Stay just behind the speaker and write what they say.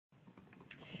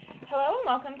Hello and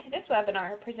welcome to this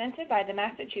webinar presented by the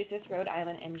Massachusetts Rhode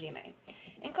Island MGMA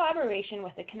in collaboration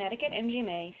with the Connecticut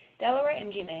MGMA, Delaware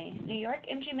MGMA, New York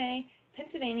MGMA,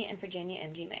 Pennsylvania and Virginia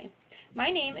MGMA. My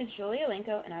name is Julia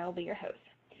Lenko and I will be your host.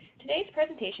 Today's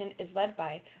presentation is led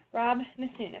by Rob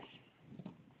Masunis.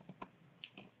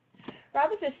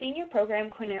 Rob is a Senior Program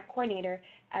Coordinator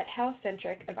at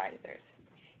Health-Centric Advisors.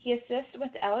 He assists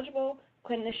with eligible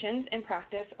clinicians in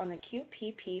practice on the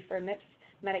QPP for MIPS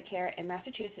Medicare in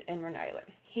Massachusetts and Rhode Island.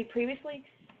 He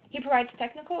provides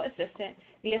technical assistance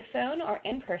via phone or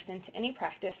in person to any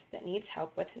practice that needs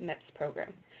help with the MIPS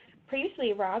program.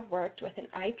 Previously, Rob worked with an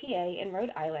IPA in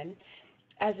Rhode Island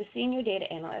as a senior data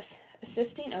analyst,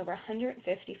 assisting over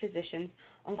 150 physicians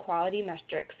on quality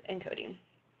metrics and coding.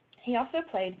 He also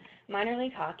played minor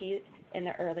league hockey in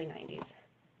the early 90s.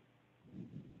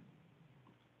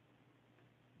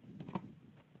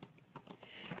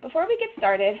 Before we get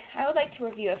started, I would like to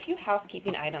review a few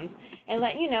housekeeping items and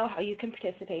let you know how you can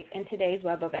participate in today's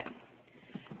web event.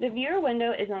 The viewer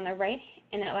window is on the right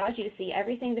and it allows you to see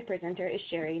everything the presenter is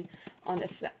sharing on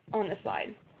the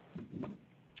slide.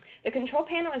 The control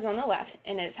panel is on the left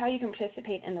and it is how you can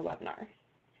participate in the webinar.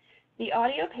 The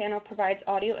audio panel provides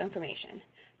audio information.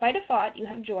 By default, you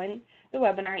have joined the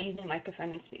webinar using microphone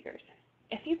and speakers.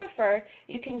 If you prefer,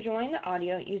 you can join the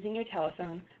audio using your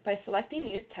telephone by selecting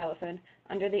Use Telephone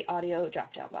under the audio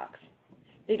drop-down box.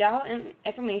 The dial-in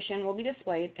information will be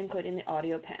displayed, including the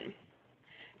audio pin.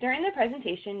 During the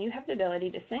presentation, you have the ability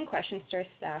to send questions to our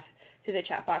staff through the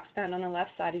chat box found on the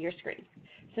left side of your screen.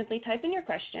 Simply type in your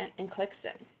question and click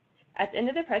Send. At the end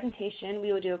of the presentation,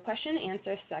 we will do a question and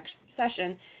answer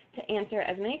session to answer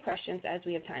as many questions as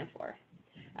we have time for.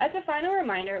 As a final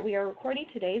reminder, we are recording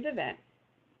today's event,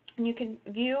 and you can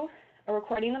view a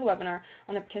recording of the webinar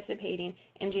on the participating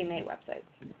MGMA website.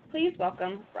 Please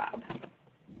welcome Rob.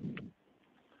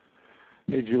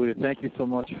 Hey, Julia, thank you so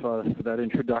much for that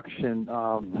introduction.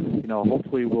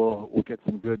 Hopefully we'll get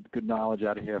some good knowledge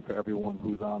out of here for everyone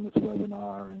who's on this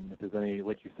webinar. And if there's any,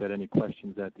 like you said, any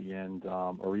questions at the end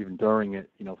or even during it,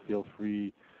 feel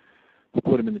free to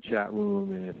put them in the chat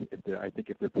room. And I think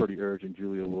if they're pretty urgent,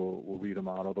 Julia will read them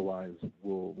out. Otherwise,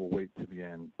 we'll wait to the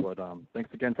end. But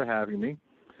thanks again for having me.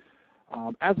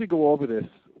 As we go over this,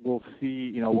 we'll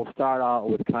see, we'll start out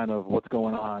with kind of what's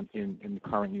going on in the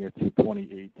current year to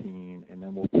 2018, and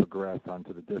then we'll progress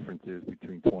onto the differences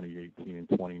between 2018 and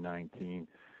 2019.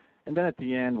 And then at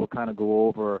the end, we'll kind of go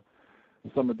over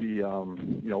some of the,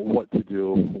 what to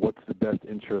do, what's the best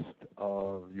interest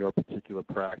of your particular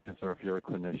practice, or if you're a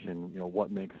clinician,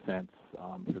 what makes sense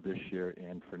for this year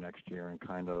and for next year, and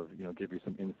kind of, give you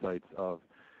some insights of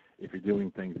if you're doing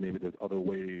things, maybe there's other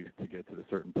ways to get to the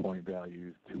certain point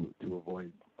values to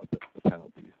avoid the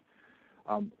penalties.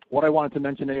 What I wanted to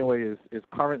mention anyway is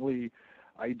currently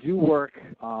I do work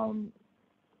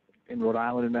in Rhode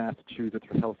Island and Massachusetts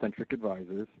for Health-Centric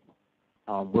Advisors.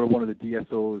 We're one of the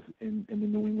DSOs in the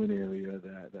New England area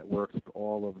that works with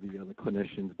all of the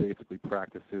clinicians, basically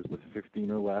practices with 15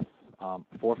 or less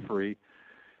for free.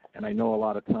 And I know a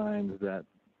lot of times that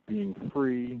being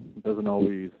free doesn't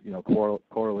always,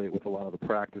 correlate with a lot of the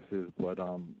practices, but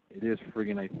it is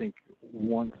free. And I think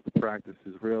once the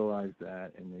practices realize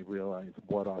that and they realize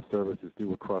what our services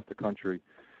do across the country,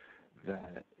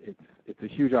 that it's a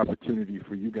huge opportunity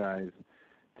for you guys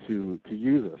to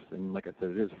use us. And like I said,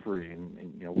 it is free, and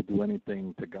we'll do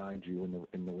anything to guide you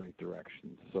in the right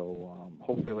direction. So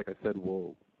hopefully, like I said,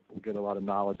 we'll get a lot of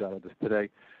knowledge out of this today.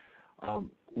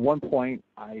 One point,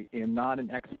 I am not an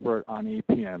expert on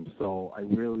APM, so I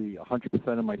really,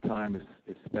 100% of my time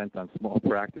is spent on small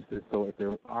practices. So if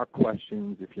there are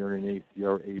questions, if you're in ACR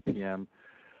or APM,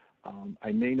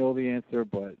 I may know the answer,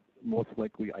 but most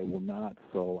likely I will not.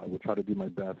 So I will try to do my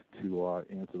best to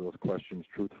answer those questions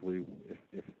truthfully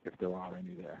if there are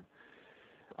any there.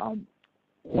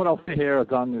 What I'll say here is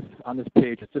on this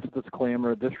page, it's just a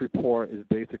disclaimer. This report is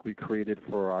basically created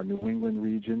for our New England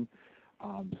region.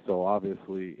 So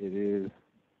obviously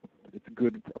it's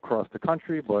good across the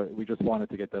country, but we just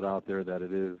wanted to get that out there that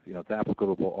it is, it's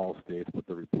applicable to all states, but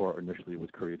the report initially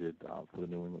was created for the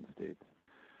New England states.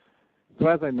 So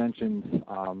as I mentioned,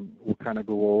 we'll kind of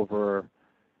go over,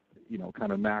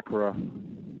 kind of MACRA,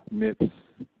 MIPS,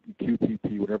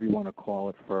 QPP, whatever you want to call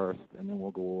it first, and then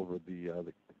we'll go over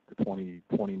the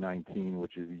 2019,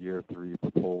 which is year 3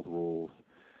 proposed rules.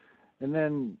 And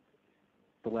then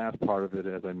the last part of it,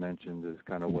 as I mentioned, is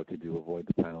kind of what to do, avoid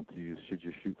the penalties. Should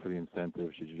you shoot for the incentive?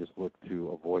 Should you just look to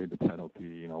avoid the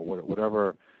penalty?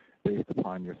 Whatever based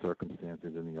upon your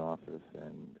circumstances in the office.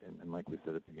 And like we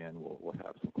said at the end, we'll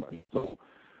have some questions. So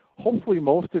hopefully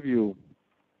most of you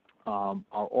are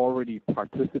already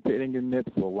participating in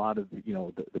MIPS, so a lot of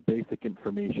the basic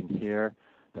information here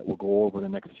that we'll go over the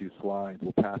next few slides.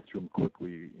 We'll pass through them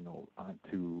quickly,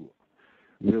 to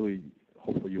really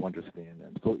hopefully you understand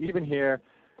them. So even here,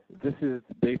 this is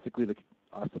basically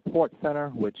our support center,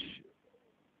 which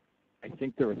I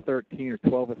think there are 13 or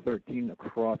 12 or 13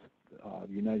 across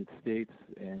the United States,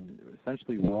 and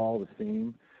essentially we're all the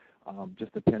same,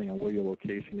 just depending on where your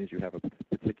location is. You have a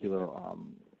particular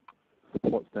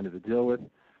support center to deal with.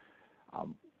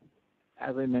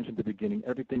 As I mentioned at the beginning,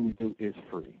 everything we do is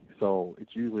free. So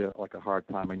it's usually like a hard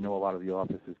time. I know a lot of the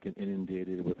offices get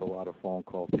inundated with a lot of phone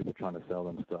calls, people trying to sell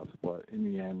them stuff, but in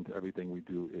the end, everything we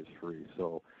do is free.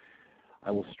 So I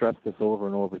will stress this over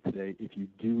and over today. If you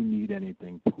do need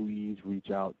anything, please reach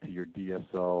out to your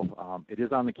DSO. It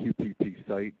is on the QPP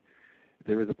site.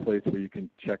 There is a place where you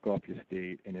can check off your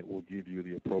state, and it will give you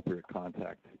the appropriate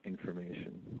contact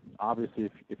information. Obviously,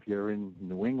 if you're in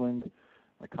New England,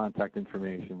 my contact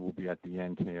information will be at the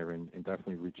end here, and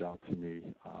definitely reach out to me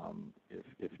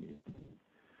if needed.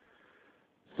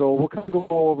 So we'll kind of go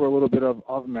over a little bit of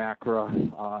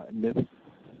MACRA, MIPS.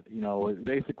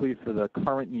 Basically for the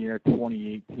current year,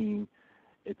 2018,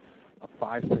 it's a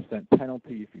 5%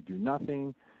 penalty if you do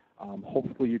nothing.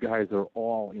 Hopefully you guys are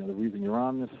all, the reason you're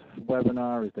on this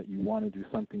webinar is that you want to do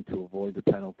something to avoid the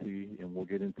penalty, and we'll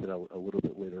get into that a little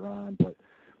bit later on. But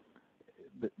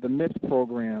the MIPS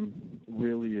program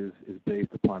really is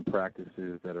based upon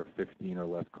practices that are 15 or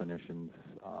less clinicians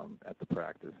at the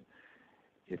practice.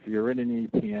 If you're in an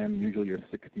APM, usually you're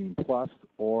 16 plus,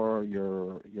 or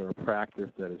you're a practice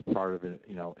that is part of an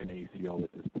ACO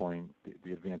at this point,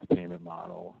 the advanced payment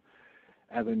model.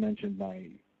 As I mentioned,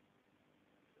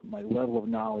 my level of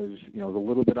knowledge, is a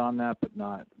little bit on that, but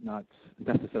not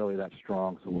necessarily that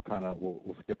strong. So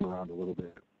we'll skip around a little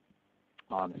bit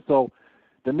on it. So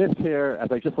the MIPS here, as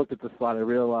I just looked at the slide, I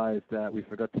realized that we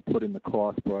forgot to put in the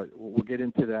cost, but we'll get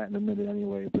into that in a minute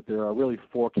anyway. But there are really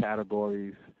 4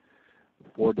 categories,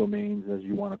 4 domains, as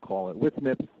you want to call it. With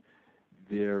MIPS,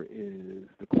 there is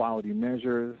the quality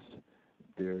measures,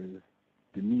 there's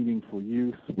the meaningful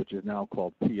use, which is now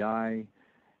called PI,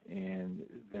 and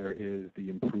there is the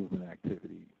improvement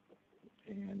activity.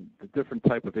 And the different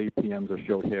type of APMs are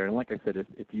shown here. And like I said,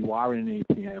 if you are in an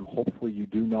APM, hopefully you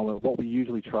do know it. What we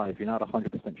usually try, if you're not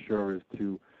 100% sure, is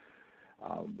to,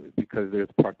 because there's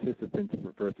participants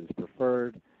versus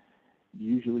preferred,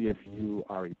 usually if you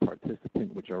are a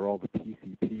participant, which are all the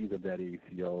PCPs of that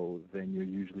ACO, then you're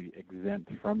usually exempt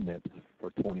from MIPS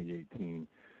for 2018.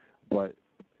 But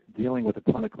dealing with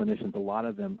a ton of clinicians, a lot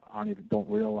of them don't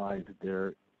realize that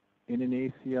they're in an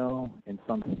ACO, and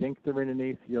some think they're in an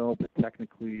ACO, but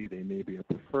technically they may be a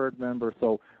preferred member.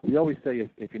 So we always say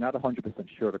if you're not 100%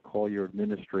 sure, to call your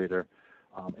administrator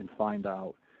and find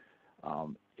out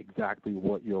exactly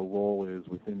what your role is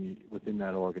within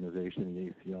that organization,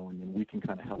 the ACO, and then we can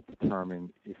kind of help determine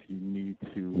if you need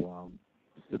to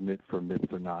submit for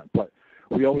MIPS or not. But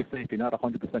we always say if you're not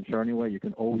 100% sure anyway, you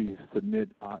can always submit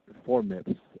for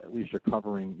MIPS. At least you're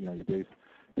covering your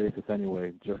basis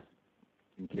anyway, just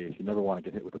in case. You never want to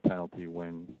get hit with a penalty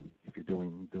if you're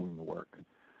doing the work.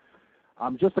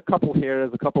 Just a couple here.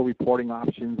 There's a couple reporting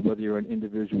options, whether you're an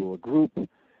individual or group,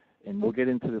 and we'll get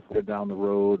into this later down the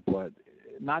road, but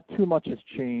not too much has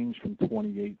changed from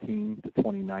 2018 to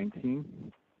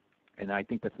 2019, and I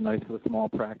think that's nice for the small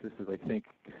practices. I think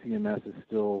CMS is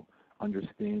still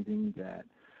understanding that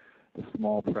the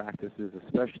small practices,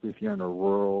 especially if you're in a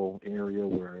rural area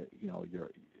where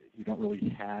you don't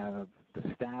really have the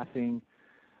staffing,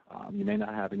 you may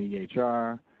not have an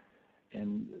EHR,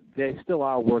 and they still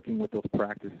are working with those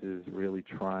practices, really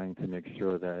trying to make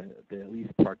sure that they at least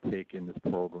partake in this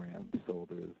program, so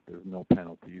there's no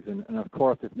penalties. And of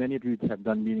course, if many of you have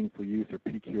done meaningful use or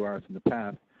PQRs in the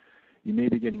past, you may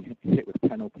be getting hit with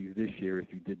penalties this year if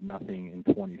you did nothing in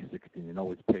 2016. It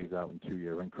always pays out in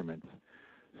 2-year increments.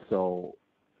 So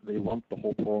they lump the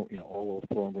whole all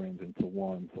those programs into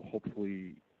one. So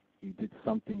hopefully you did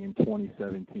something in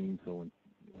 2017, so when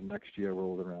next year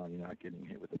rolls around, you're not getting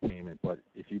hit with a payment. But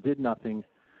if you did nothing,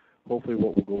 hopefully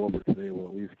what we'll go over today will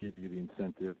at least give you the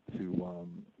incentive to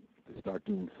start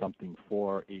doing something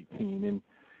for 18. And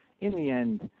in the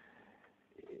end,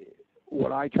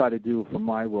 what I try to do from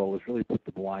my role is really put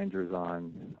the blinders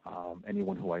on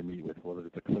anyone who I meet with, whether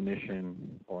it's a clinician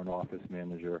or an office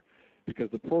manager, because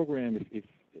the program,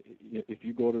 if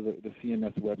you go to the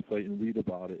CMS website and read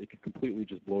about it, it can completely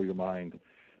just blow your mind.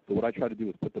 So what I try to do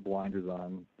is put the blinders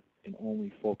on and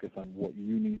only focus on what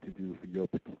you need to do for your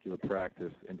particular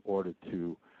practice in order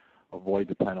to avoid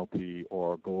the penalty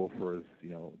or go for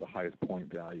the highest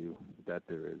point value that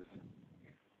there is.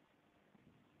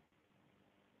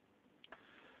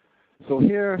 So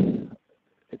here,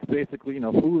 it's basically,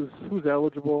 who's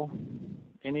eligible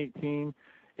in 18.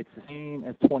 It's the same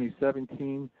as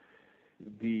 2017.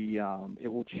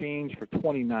 It will change for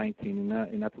 2019,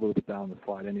 and that's a little bit down the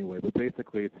slide anyway. But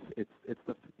basically, it's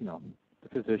the the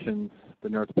physicians, the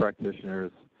nurse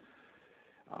practitioners.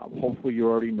 Hopefully, you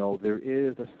already know there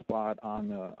is a spot on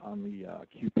the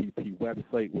QPP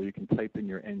website where you can type in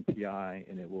your NPI,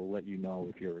 and it will let you know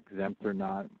if you're exempt or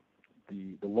not.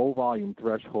 The low volume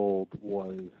threshold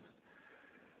was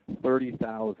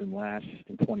 30,000 last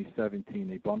in 2017.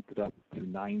 They bumped it up to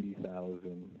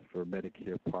 90,000 for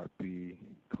Medicare Part B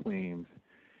claims,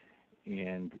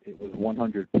 and it was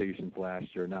 100 patients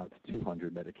last year. Now it's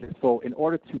 200 Medicare. So in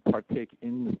order to partake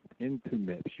into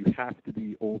MIPS, you have to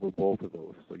be over both of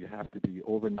those. So you have to be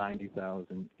over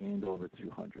 90,000 and over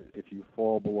 200. If you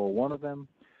fall below one of them,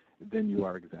 then you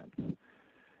are exempt.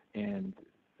 And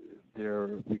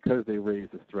because they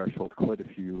raised this threshold, quite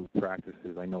a few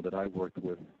practices I know that I worked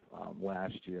with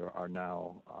last year are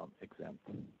now exempt.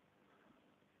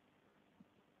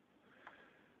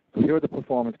 So here are the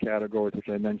performance categories, which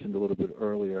I mentioned a little bit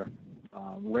earlier.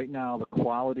 Right now, the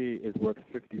quality is worth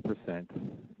 50%.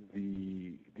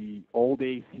 The old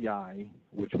ACI,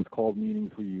 which was called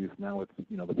Meaningful Use, now it's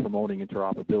the promoting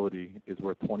interoperability, is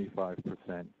worth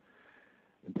 25%.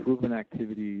 Improvement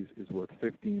activities is worth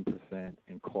 15%,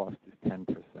 and cost is 10%.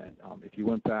 If you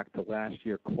went back to last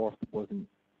year, cost wasn't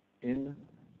in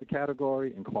the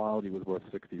category, and quality was worth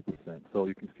 60%. So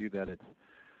you can see that it's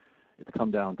come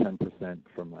down 10%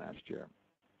 from last year.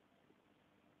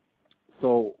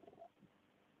 So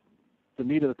the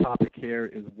meat of the topic here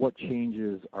is what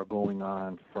changes are going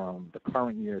on from the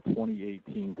current year,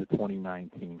 2018, to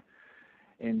 2019.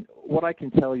 And what I can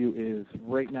tell you is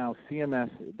right now CMS,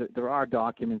 there are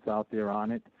documents out there on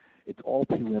it. It's all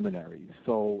preliminary.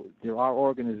 So there are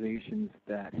organizations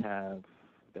that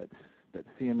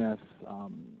CMS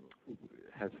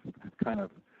has kind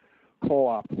of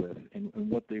co-op with, and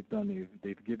what they've done,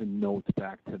 they've given notes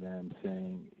back to them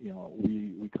saying,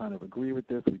 we kind of agree with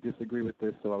this, we disagree with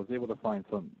this. So I was able to find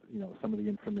some of the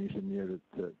information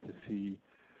there to see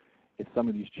if some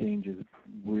of these changes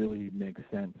really make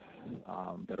sense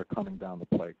that are coming down the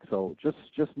pike. So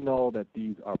just know that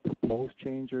these are proposed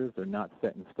changes. They're not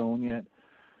set in stone yet.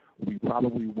 We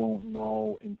probably won't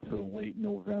know until late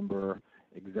November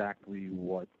exactly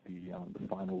what the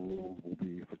final rules will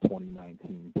be for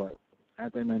 2019. But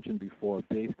as I mentioned before,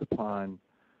 based upon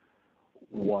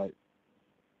what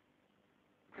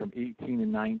from 18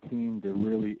 and 19, there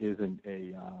really isn't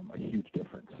a huge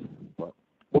difference. But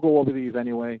we'll go over these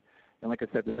anyway. And like I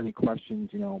said, if there's any questions,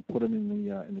 put them in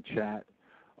the chat.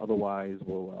 Otherwise,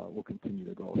 we'll continue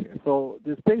to go here. So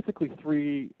there's basically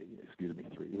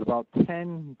there's about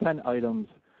 10 items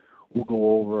we'll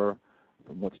go over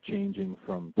from what's changing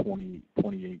from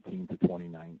 2018 to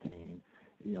 2019.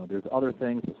 There's other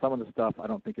things, but some of the stuff I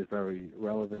don't think is very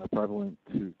relevant or prevalent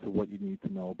to what you need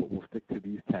to know, but we'll stick to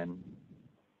these 10.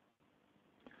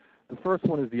 The first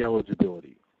one is the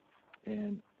eligibility.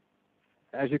 And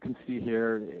as you can see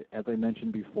here, as I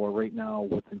mentioned before, right now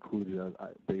what's included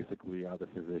basically are the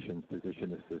physicians,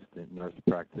 physician assistant, nurse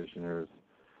practitioners.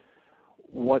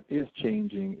 What is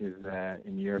changing is that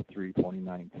in year 3,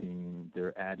 2019,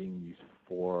 they're adding these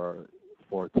four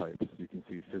types. You can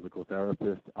see physical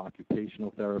therapist,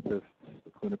 occupational therapist,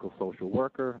 the clinical social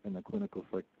worker, and the clinical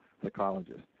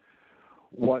psychologist.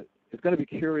 What is going to be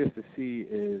curious to see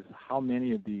is how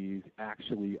many of these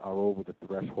actually are over the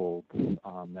threshold,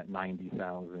 that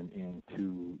 90,000 and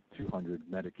 200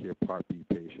 Medicare Part B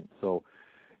patients. So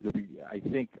I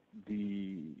think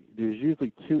there's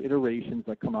usually 2 iterations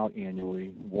that come out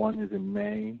annually. One is in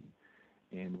May,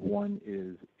 and one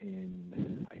is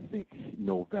in, I think,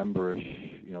 November-ish,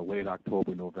 late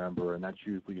October, November, and that's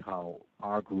usually how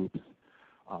our groups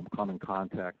come in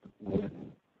contact with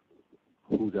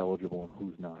who's eligible and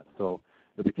who's not. So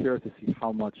it'll be curious to see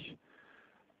how much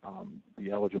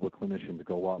the eligible clinicians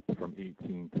go up from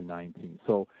 18 to 19.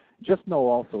 So just know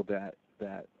also that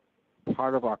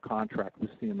part of our contract with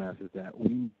CMS is that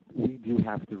we do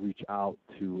have to reach out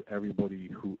to everybody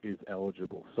who is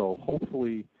eligible. So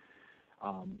hopefully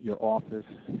your office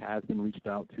has been reached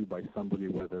out to by somebody,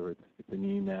 whether it's an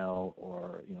email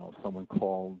or someone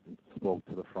called and spoke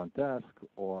to the front desk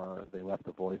or they left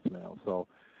a voicemail. So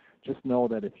just know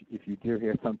that if you do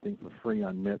hear something for free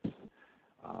on MIPS,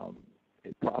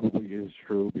 it probably is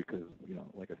true because,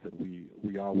 like I said,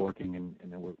 we are working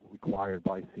and we're required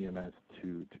by CMS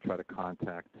to try to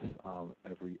contact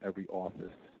every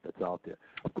office that's out there.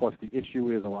 Of course, the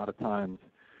issue is a lot of times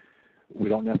we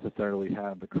don't necessarily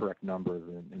have the correct numbers,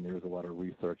 and there's a lot of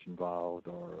research involved,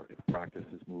 or if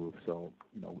practices move. So,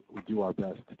 we do our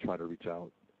best to try to reach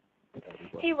out to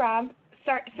everybody. Hey, Rob.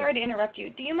 Sorry to interrupt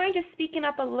you. Do you mind just speaking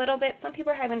up a little bit? Some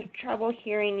people are having trouble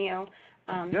hearing you.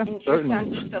 Yes, and certainly. you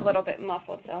sound just a little bit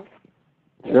muffled. So.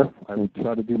 Sure, I will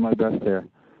try to do my best there.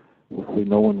 Hopefully,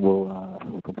 no one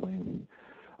will complain.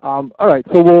 All right,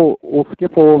 so we'll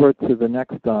skip over to the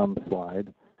next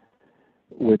slide,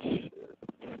 which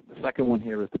the second one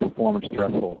here is the performance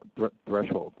threshold.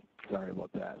 Sorry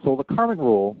about that. So the current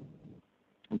rule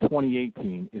in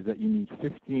 2018 is that you need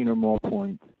 15 or more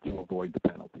points to avoid the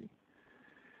penalty.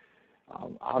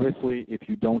 Obviously, if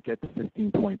you don't get the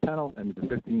 15-point penalty and the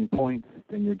 15 points,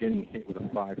 then you're getting hit with a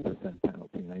 5%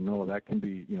 penalty. And I know that can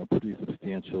be, pretty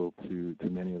substantial to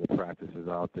many of the practices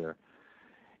out there.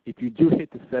 If you do hit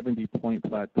the 70-point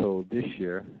plateau this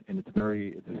year, and it's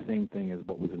the same thing as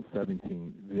what was in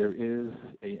 17, there is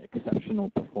an exceptional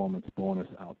performance bonus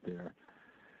out there.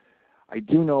 I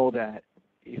do know that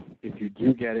if you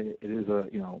do get it, it is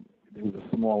there was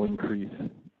a small increase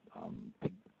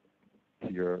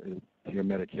to your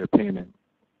Medicare payment.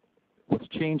 What's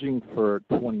changing for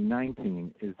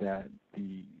 2019 is that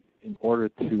in order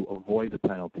to avoid the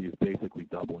penalty is basically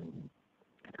doubling.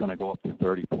 It's going to go up to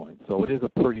 30 points. So it is a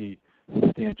pretty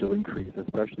substantial increase,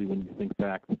 especially when you think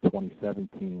back to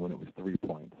 2017 when it was 3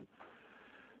 points.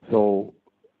 So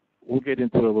we'll get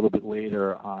into it a little bit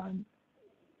later on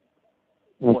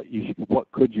what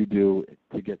could you do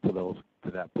to get to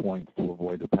that point to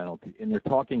avoid the penalty. And they're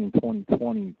talking in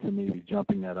 2020 to maybe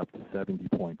jumping that up to 70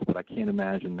 points, but I can't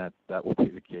imagine that will be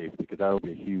the case because that will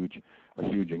be a huge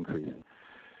increase.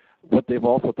 What they've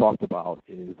also talked about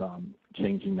is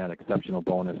changing that exceptional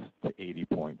bonus to 80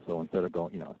 points. So instead of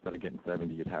getting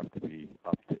 70, you'd have to be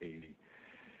up to 80.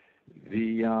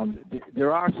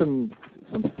 There are some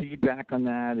feedback on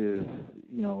that. Is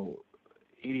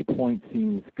 80 points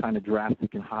seems kind of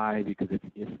drastic and high because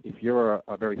if you're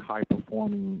a very high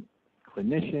performing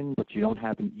clinician but you don't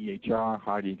have an EHR,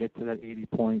 how do you get to that 80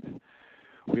 points?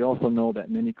 We also know that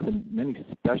many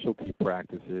specialty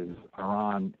practices are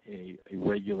on a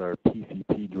regular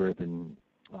PCP-driven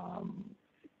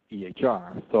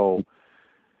EHR. So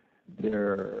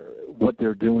what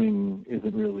they're doing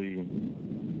isn't really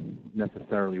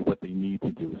necessarily what they need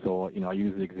to do. So I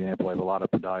use the example. I have a lot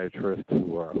of podiatrists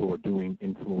who are doing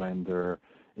influenza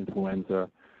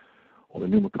or the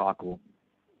pneumococcal,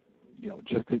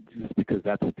 just because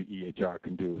that's what the EHR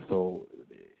can do. So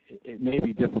it may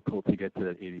be difficult to get to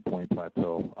that 80-point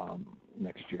plateau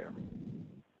next year.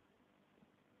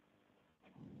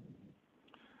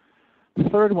 The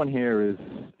third one here is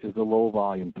the low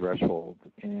volume threshold,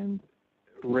 and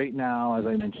right now, as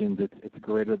I mentioned, it's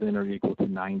greater than or equal to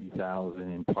 90,000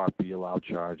 in Part B allowed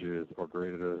charges, or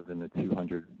greater than the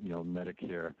 200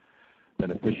 Medicare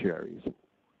beneficiaries.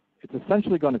 It's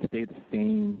essentially going to stay the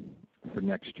same for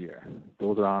next year.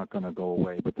 Those aren't going to go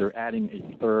away, but they're adding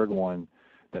a third one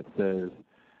that says,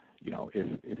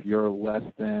 if you're less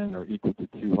than or equal to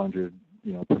 200,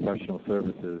 professional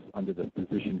services under the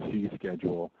physician fee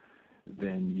schedule,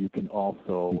 then you can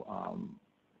also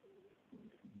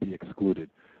be excluded.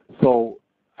 So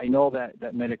I know that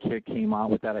Medicare came out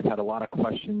with that. I've had a lot of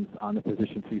questions on the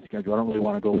physician fee schedule. I don't really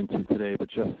want to go into today, but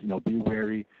just be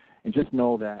wary and just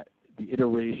know that the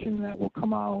iteration that will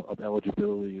come out of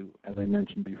eligibility, as I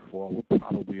mentioned before, will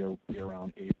probably be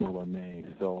around April or May.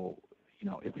 So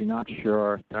if you're not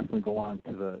sure, definitely go on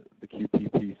to the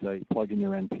QPP site, plug in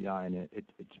your NPI, and it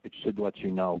should let you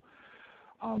know.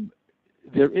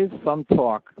 There is some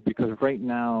talk because right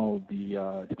now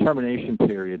the determination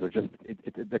periods are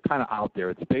they're kind of out there.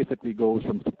 It basically goes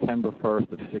from September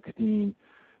 1st of 16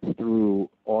 through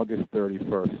August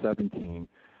 31st, 17.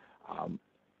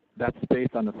 That's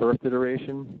based on the first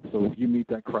iteration. So if you meet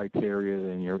that criteria,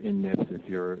 then you're in this. If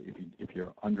you're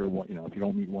under one, if you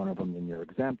don't meet one of them, then you're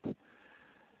exempt.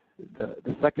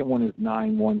 The second one is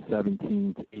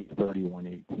 9/1/17 to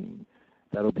 8/31/18.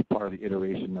 That'll be part of the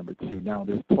iteration number 2. Now,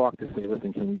 there's talk to say,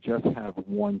 listen, can we just have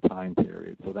one time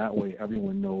period? So that way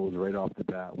everyone knows right off the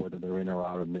bat whether they're in or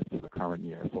out of MIPS for the current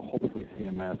year. So hopefully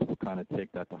CMS will kind of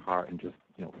take that to heart and just,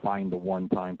 find the one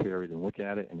time period and look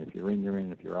at it. And if you're in, you're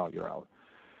in. If you're out, you're out.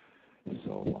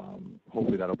 So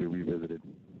hopefully that'll be revisited.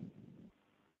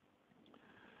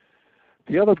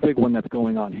 The other big one that's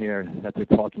going on here that they're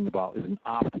talking about is an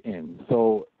opt-in.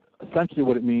 So essentially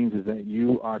what it means is that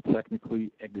you are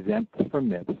technically exempt from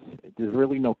MIPS. There's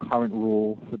really no current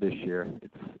rule for this year.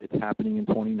 It's happening in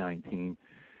 2019.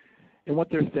 And what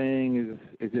they're saying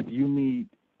is if you meet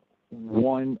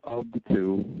one of the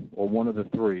two or one of the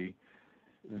three,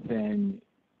 then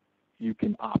you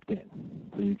can opt in.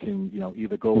 So you can,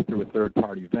 either go through a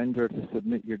third-party vendor to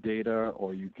submit your data,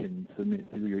 or you can submit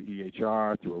through your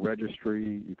EHR, through a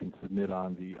registry. You can submit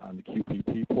on the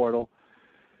QPP portal.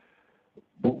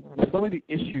 But some of the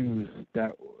issues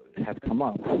that have come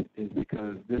up is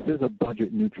because this is a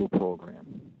budget-neutral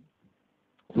program.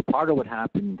 So part of what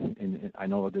happened, and I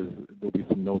know there'll be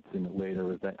some notes in it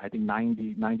later, is that I think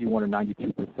 91 or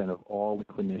 92% of all the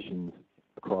clinicians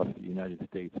across the United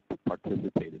States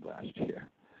participated last year.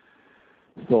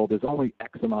 So there's only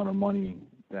X amount of money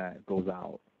that goes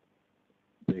out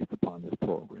based upon this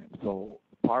program. So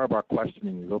part of our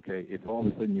questioning is, okay, if all of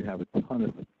a sudden you have a ton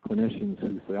of clinicians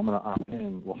who say, I'm going to opt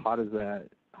in, well, how does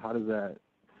that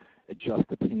adjust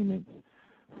the payments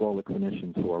for all the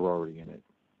clinicians who are already in it?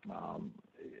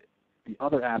 The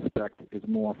other aspect is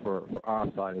more for our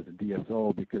side as a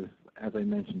DSO, because as I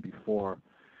mentioned before,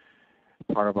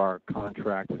 part of our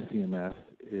contract with CMS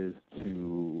is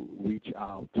to reach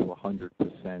out to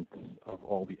 100% of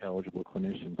all the eligible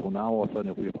clinicians. Well, now all of a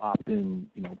sudden, if we have opt-in,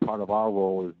 part of our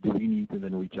role is, do we need to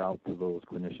then reach out to those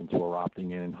clinicians who are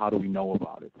opting in, and how do we know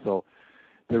about it? So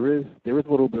there is a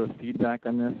little bit of feedback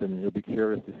on this, and it'll be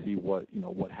curious to see what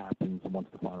happens once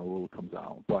the final rule comes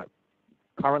out. But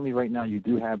currently, right now, you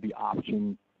do have the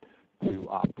option to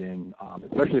opt in,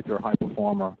 especially if you're a high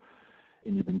performer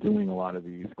and you've been doing a lot of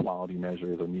these quality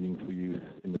measures or meaningful use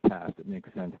in the past. It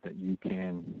makes sense that you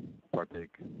can partake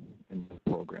in this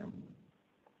program.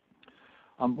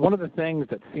 One of the things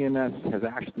that CMS has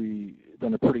actually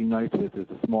done a pretty nice with is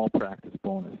a small practice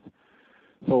bonus.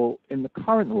 So in the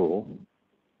current rule,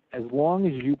 as long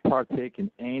as you partake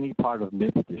in any part of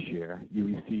MIPS this year, you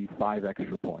receive 5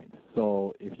 extra points.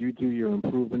 So if you do your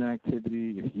improvement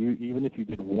activity, even if you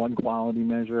did one quality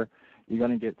measure, you're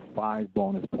going to get 5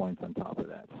 bonus points on top of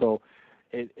that. So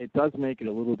it does make it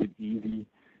a little bit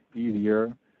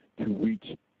easier to reach,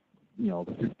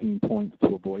 the 15 points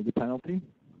to avoid the penalty.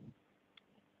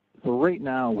 So right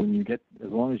now,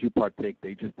 as long as you partake,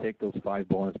 they just take those 5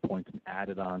 bonus points and add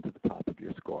it on to the top of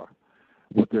your score.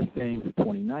 What they're saying for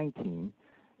 2019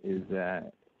 is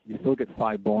that you still get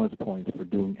 5 bonus points for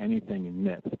doing anything in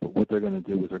MIPS, but what they're going to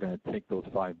do is they're going to take those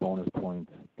 5 bonus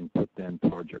points and put them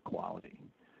towards your quality.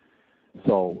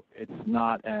 So it's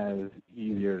not as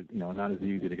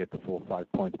easy to get the full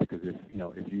 5 points, because if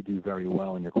you do very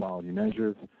well in your quality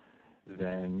measures,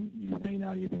 then you may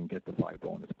not even get the 5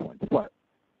 bonus points. But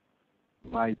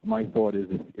my thought is,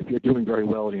 if you're doing very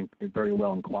well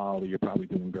in quality, you're probably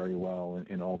doing very well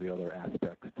in all the other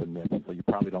aspects to MIPS, so you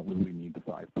probably don't really need the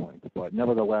 5 points. But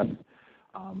nevertheless,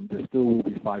 there still will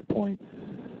be 5 points,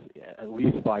 at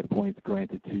least 5 points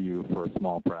granted to you for a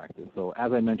small practice. So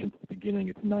as I mentioned at the beginning,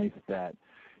 it's nice that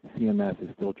CMS is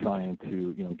still trying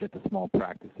to get the small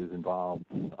practices involved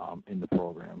in the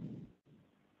program.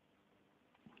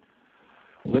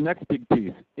 The next big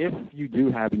piece, if you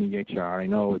do have an EHR, I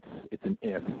know it's an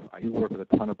if. I do work with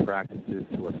a ton of practices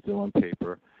who are still on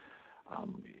paper.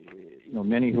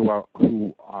 Many who are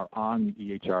on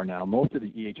the EHR now. Most of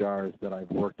the EHRs that I've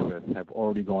worked with have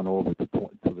already gone over to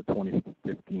the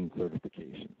 2015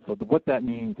 certification. So what that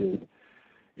means is,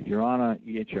 if you're on an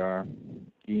EHR,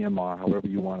 EMR, however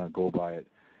you want to go by it,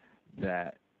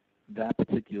 that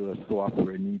particular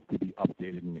software needs to be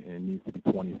updated and it needs to be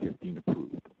 2015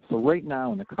 approved. So right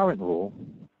now in the current rule,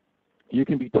 you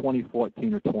can be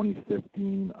 2014 or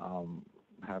 2015,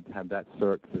 have that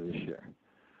cert for this year.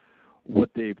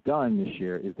 What they've done this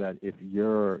year is that if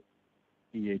your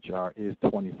EHR is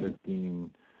 2015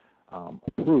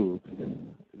 approved,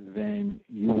 then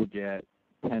you will get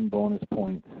 10 bonus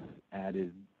points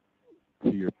added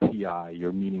to your PI,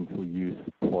 your meaningful use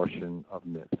portion of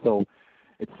MIPS. So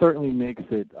it certainly makes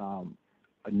it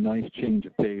a nice change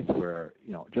of pace where,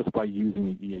 just by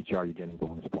using the EHR, you're getting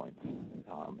bonus points.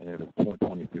 And it is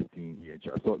 2015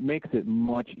 EHR. So it makes it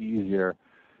much easier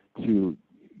to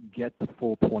get the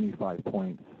full 25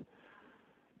 points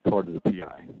towards the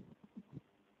PI.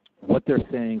 What they're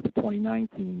saying for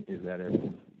 2019 is that if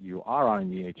you are on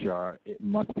an EHR, it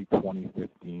must be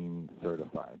 2015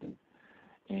 certified.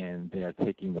 And they are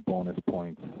taking the bonus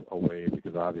points away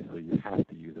because obviously you have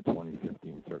to use a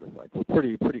 2015 certified. So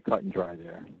pretty cut and dry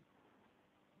there.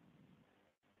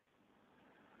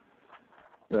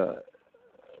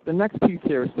 The next piece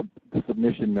here is the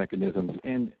submission mechanisms.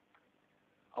 And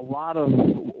a lot of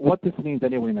what this means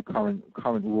anyway in the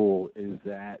current rule is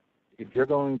that if you're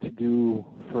going to do,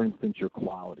 for instance, your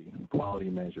quality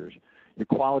measures, your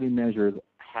quality measures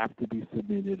have to be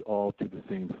submitted all to the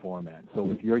same format.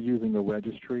 So if you're using a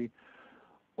registry,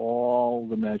 all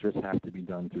the measures have to be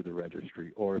done through the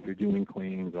registry. Or if you're doing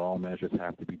claims, all measures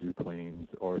have to be due claims.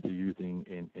 Or if you're using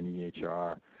an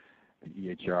EHR, the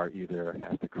EHR either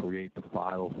has to create the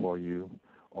file for you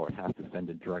or has to send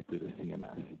it directly to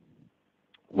CMS.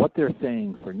 What they're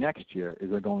saying for next year is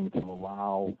they're going to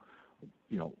allow,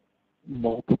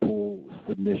 multiple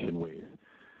submission ways.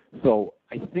 So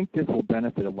I think this will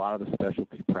benefit a lot of the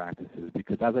specialty practices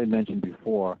because, as I mentioned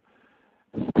before,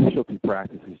 the specialty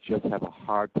practices just have a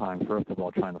hard time, first of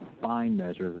all, trying to find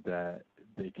measures that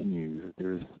they can use.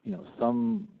 There's,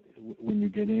 some, when you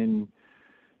get in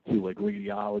to like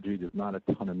radiology, there's not a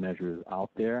ton of measures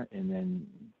out there. And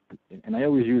I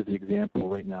always use the example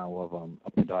right now of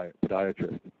a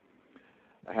podiatrist.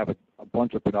 I have a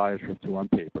bunch of podiatrists who are on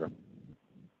paper.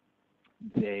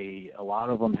 A lot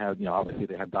of them have, obviously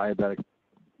they have diabetic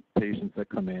patients that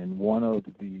come in.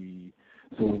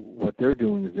 So what they're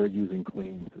doing is they're using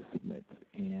claims to submit.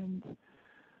 And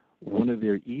one of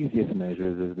their easiest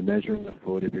measures is the measuring the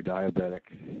foot if you're diabetic.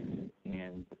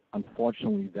 And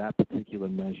unfortunately, that particular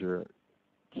measure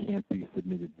can't be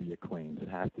submitted via claims. It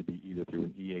has to be either through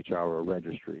an EHR or a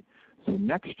registry. So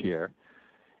next year,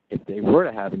 if they were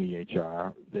to have an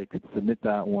EHR, they could submit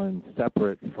that one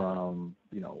separate from,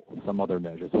 some other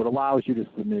measures. So it allows you to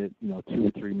submit, 2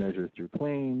 or 3 measures through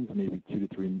claims, maybe 2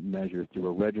 to 3 measures through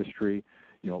a registry.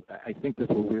 I think this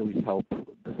will really help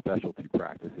the specialty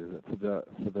practices. For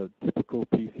the typical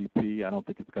PCP, I don't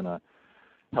think it's going to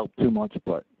help too much,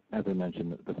 but as I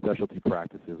mentioned, the specialty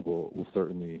practices will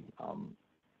certainly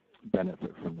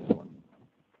benefit from this one.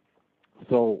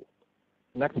 So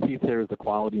next piece here is the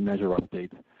quality measure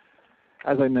updates.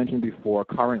 As I mentioned before,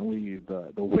 currently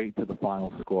the weight to the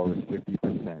final score is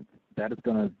 50%. That is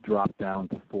going to drop down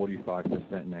to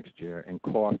 45% next year, and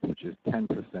cost, which is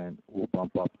 10%, will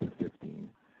bump up to 15%.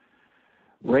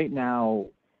 Right now,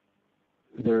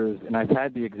 and I've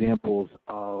had the examples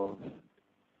of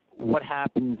what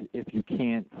happens if you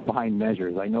can't find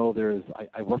measures. I know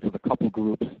I worked with a couple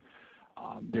groups.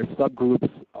 There's subgroups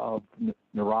of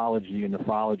neurology and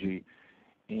nephrology,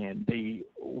 and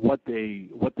what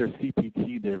their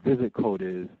CPT, their visit code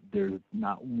is, there's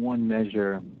not one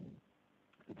measure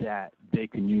that they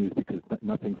can use because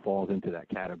nothing falls into that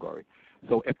category.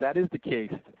 So if that is the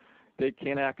case, they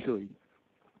can actually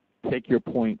take your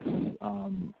points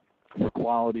for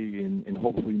quality and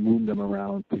hopefully move them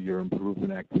around to your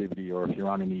improvement activity, or if you're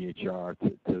on an EHR,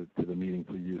 to the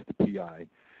meaningful use, the PI.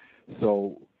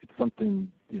 So it's something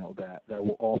that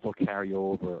will also carry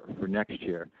over for next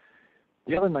year.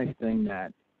 The other nice thing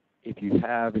that if you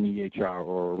have an EHR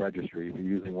or a registry, if you're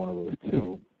using one of those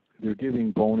two, they're giving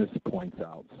bonus points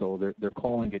out. So they're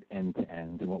calling it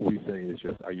end-to-end. And what we say is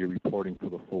just, are you reporting for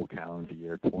the full calendar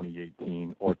year,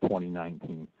 2018 or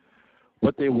 2019?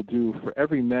 What they will do for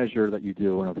every measure that you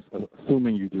do, and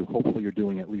assuming you do, hopefully you're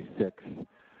doing at least 6,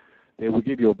 they will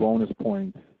give you a bonus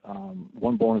point,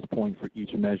 1 bonus point for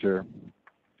each measure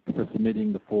for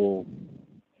submitting the full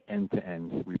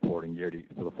end-to-end reporting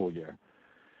for the full year.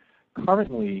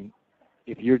 Currently,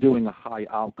 if you're doing a high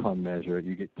outcome measure,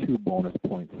 you get 2 bonus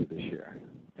points for this year.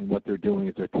 And what they're doing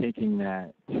is they're taking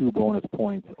that 2 bonus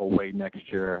points away next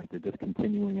year. They're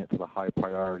discontinuing it for the high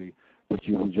priority, but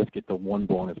you will just get the 1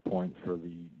 bonus point for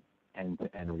the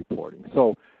end-to-end reporting.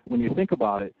 So when you think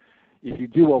about it, if you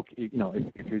do okay,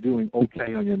 if you're doing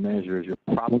okay on your measures, you're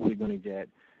probably going to get,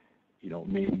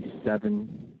 maybe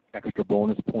 7 extra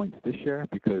bonus points this year,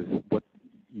 because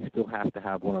you still have to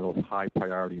have one of those high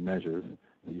priority measures.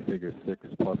 So you figure 6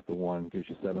 plus the 1 gives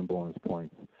you 7 bonus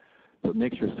points. So it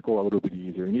makes your score a little bit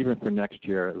easier. And even for next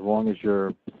year, as long as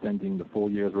you're sending the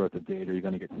full year's worth of data, you're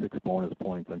going to get 6 bonus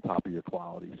points on top of your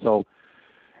quality. So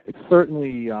it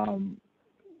certainly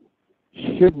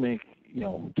should make,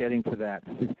 getting to that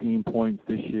 15 points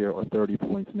this year or 30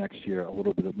 points next year a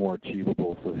little bit more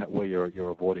achievable, so that way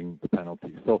you're avoiding the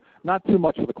penalties. So not too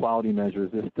much for the quality measures.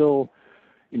 There's still,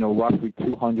 roughly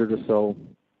 200 or so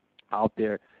out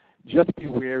there. Just be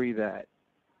wary that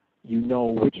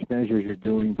which measures you're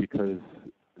doing, because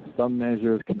some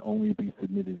measures can only be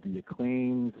submitted via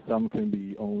claims, some can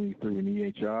be only through an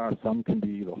EHR, some can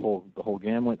be the whole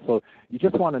gamut. So you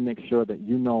just want to make sure that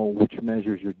you know which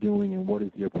measures you're doing and what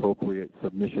is the appropriate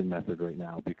submission method right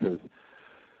now, because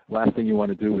last thing you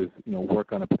want to do is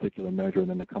work on a particular measure and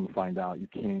then to come find out you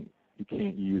can't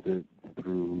use it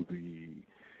through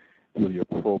the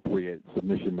appropriate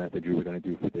submission method you were going to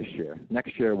do for this year.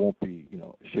 Next year won't be,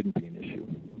 shouldn't be an issue.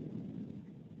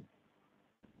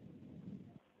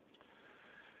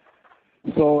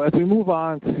 So as we move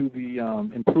on to the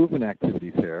improvement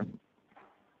activities here,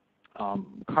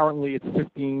 currently it's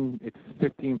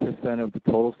 15% of the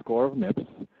total score of MIPS.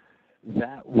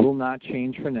 That will not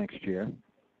change for next year.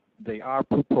 they are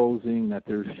proposing that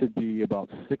there should be about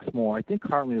 6 more. I think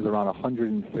currently there's around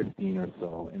 115 or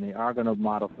so, and they are going to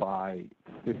modify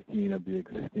 15 of the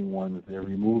existing ones. They're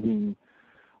removing,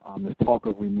 there's talk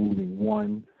of removing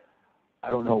one. I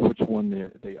don't know which one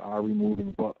they are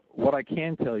removing, but what I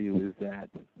can tell you is that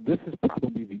this is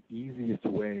probably the easiest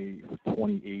way for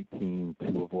 2018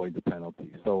 to avoid the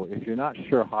penalty. So if you're not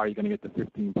sure how you're going to get the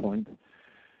 15 points,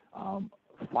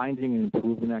 finding an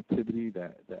improvement activity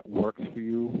that works for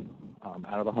you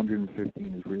out of the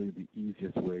 115 is really the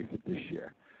easiest way for this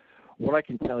year. What I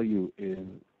can tell you is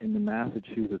in the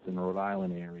Massachusetts and Rhode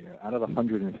Island area, out of the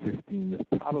 115, there's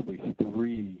probably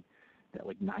 3 that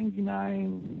like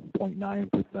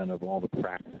 99.9% of all the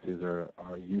practices are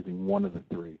using one of the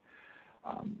 3.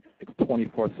 It's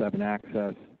 24/7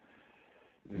 access.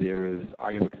 There is,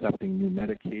 are you accepting new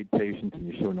Medicaid patients, and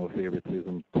you show no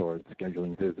favoritism towards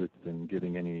scheduling visits and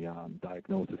giving any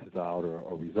diagnoses out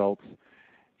or results.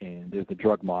 And there's the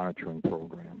drug monitoring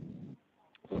program.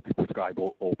 So if you prescribe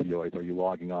opioids, are you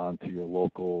logging on to your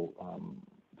local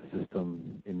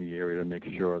system in the area to make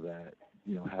sure that,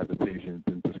 has the patient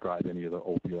been prescribed any of the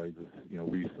opioids,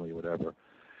 recently, whatever.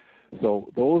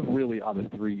 So those really are the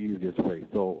 3 easiest ways.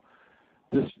 So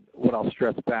this, what I'll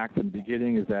stress back from the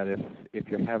beginning is that if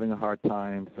you're having a hard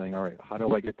time saying, all right, how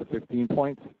do I get to 15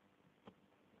 points?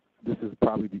 This is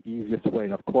probably the easiest way.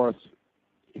 And of course,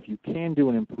 if you can do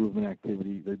an improvement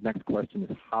activity, the next question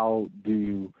is how do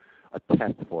you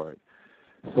attest for it?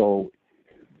 So,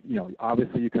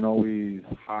 obviously you can always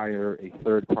hire a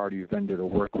third-party vendor to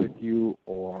work with you,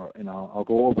 and I'll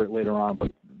go over it later on,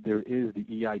 but there is the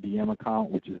EIDM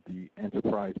account, which is the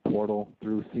enterprise portal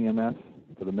through CMS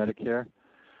for the Medicare.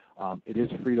 It is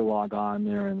free to log on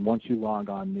there, and once you log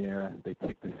on there, they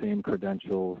take the same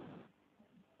credentials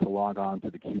to log on to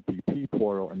the QPP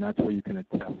portal, and that's where you can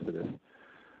attest for this.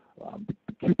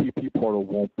 The QPP portal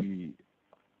won't be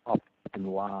up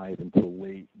and live until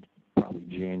late, probably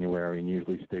January, and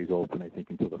usually stays open, I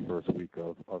think, until the first week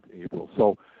of April.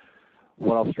 So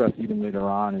what I'll stress even later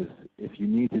on is if you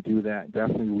need to do that,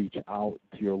 definitely reach out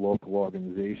to your local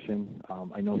organization.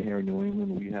 I know here in New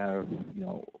England we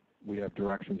have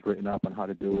directions written up on how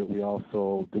to do it. We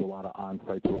also do a lot of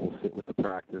on-sites where we'll sit with the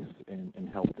practice and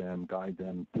help them, guide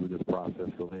them through this process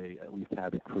so they at least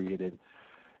have it created.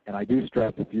 And I do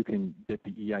stress if you can get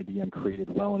the EIDM created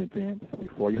well in advance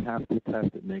before you have to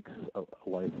test, it makes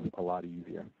life a lot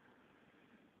easier.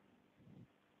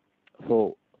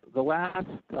 So the last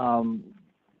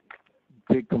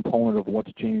big component of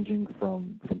what's changing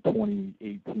from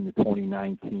 2018 to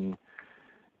 2019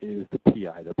 is the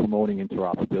PI, the Promoting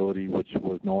Interoperability, which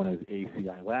was known as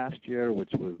ACI last year,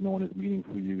 which was known as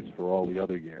Meaningful Use for all the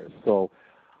other years. So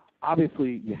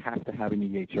obviously, you have to have an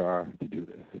EHR to do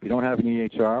this. If you don't have an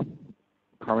EHR,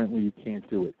 currently you can't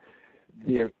do it.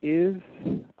 There is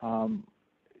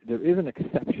an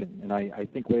exception, and I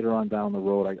think later on down the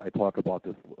road, I talk about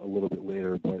this a little bit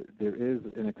later, but there is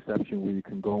an exception where you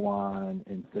can go on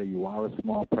and say you are a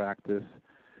small practice,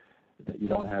 that you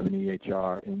don't have an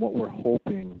EHR, and what we're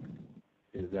hoping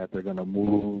is that they're going to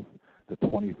move the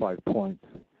 25 points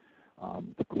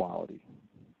to quality.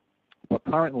 But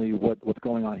currently, what's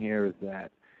going on here is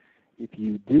that if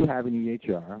you do have an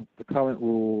EHR, the current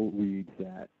rule reads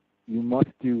that you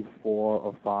must do 4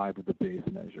 or 5 of the base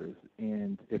measures.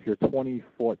 And if your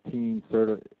 2014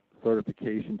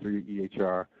 certification through your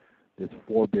EHR, there's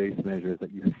 4 base measures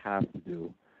that you have to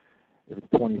do. If it's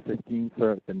 2015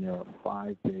 cert, then there are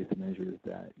 5 base measures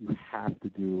that you have to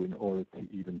do in order to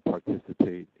even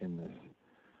participate in this.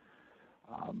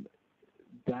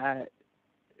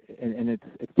 And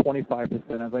it's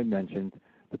 25%, as I mentioned.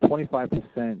 The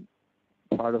 25%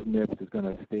 part of MIPS is going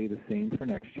to stay the same for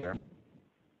next year.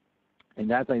 And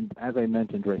as I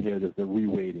mentioned right here, there's the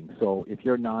reweighting. So if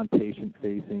you're non-patient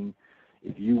facing,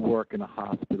 if you work in a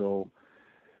hospital,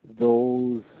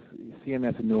 those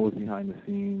CMS knows behind the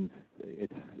scenes,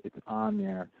 it's on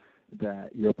there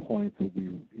that your points will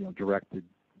be directed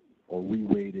or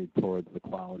reweighted towards the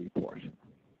quality portion.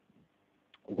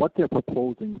 What they're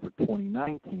proposing for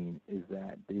 2019 is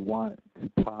that they want to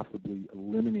possibly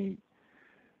eliminate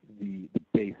the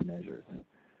base measures,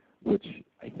 which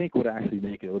I think would actually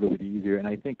make it a little bit easier. And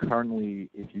I think currently,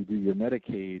 if you do your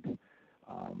Medicaid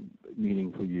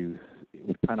meaningful use, it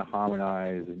would kind of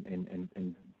harmonize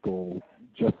and go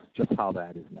just how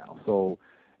that is now. So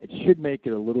it should make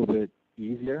it a little bit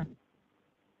easier.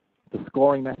 The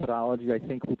scoring methodology, I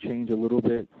think, will change a little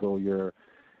bit. So the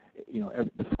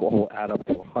score will add up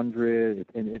to 100,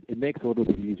 and it makes it a little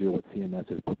bit easier what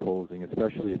CMS is proposing,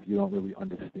 especially if you don't really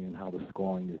understand how the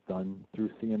scoring is done through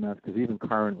CMS, because even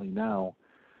currently now,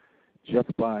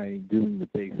 just by doing the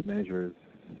base measures,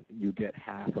 you get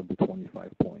half of the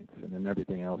 25 points, and then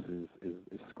everything else is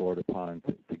scored upon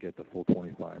to get the full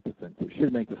 25%. So it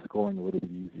should make the scoring a little bit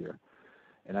easier.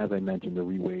 And as I mentioned, the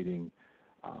reweighting,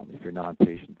 if you're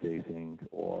non-patient facing,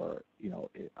 or,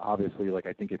 obviously, like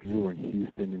I think if you were in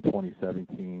Houston in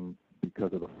 2017,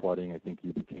 because of the flooding, I think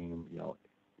you became, you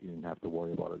didn't have to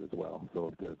worry about it as well. So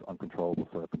if there's uncontrollable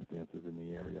circumstances in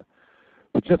the area.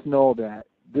 But just know that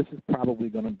this is probably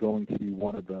going to be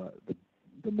one of the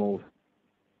most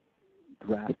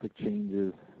drastic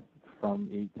changes from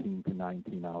 18 to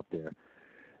 19 out there.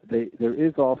 There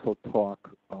is also talk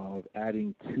of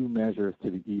adding 2 measures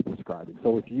to the e-prescribing.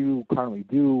 So if you currently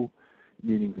do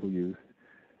meaningful use,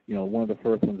 one of the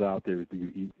first ones out there is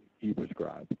the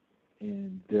e-prescribe.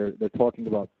 And they're talking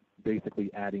about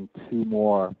basically adding 2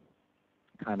 more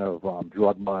kind of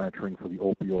drug monitoring for the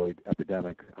opioid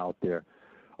epidemic out there.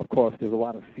 Of course, there's a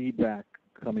lot of feedback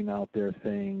coming out there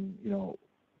saying,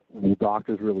 will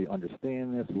doctors really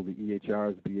understand this? Will the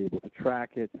EHRs be able to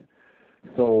track it?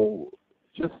 So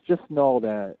just know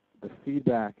that the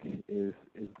feedback is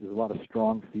there's a lot of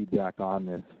strong feedback on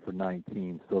this for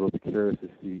 19. So it'll be curious to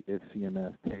see if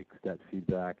CMS takes that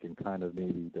feedback and kind of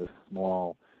maybe does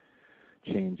small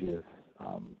changes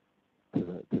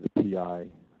to the PI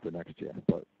for next year.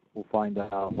 But we'll find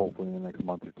out hopefully in the next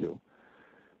month or 2.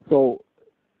 So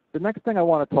the next thing I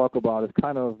want to talk about is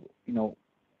kind of,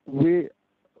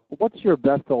 what's your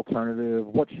best alternative?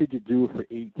 What should you do for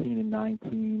 18 and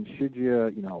 19? Should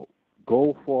you,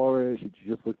 go for it? Should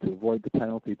you just look to avoid the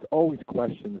penalty? It's always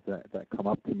questions that come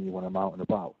up to me when I'm out and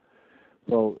about.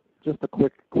 So just a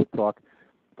quick talk.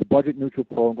 It's a budget-neutral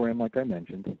program, like I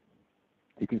mentioned.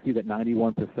 You can see that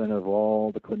 91% of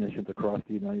all the clinicians across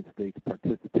the United States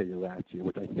participated last year,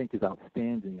 which I think is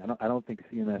outstanding. I don't think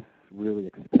CMS really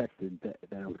expected that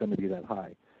it was going to be that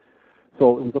high.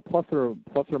 So it was a plus or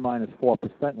minus 4%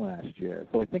 last year.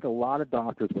 So I think a lot of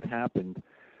doctors, what happened,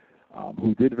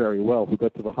 who did very well, who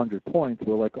got to the 100 points,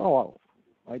 were like, oh,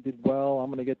 I did well, I'm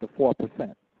going to get the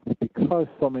 4%. Because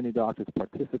so many doctors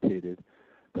participated,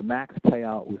 the max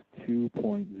payout was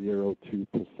 2.02%.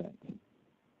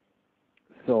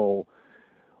 So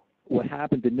what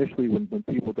happened initially when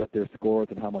people got their scores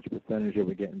and how much percentage they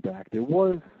were getting back, there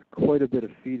was quite a bit of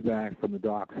feedback from the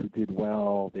docs who did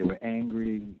well. They were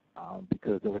angry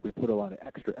because they were like, we put a lot of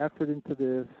extra effort into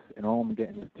this, and all I'm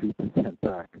getting is 2%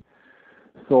 back.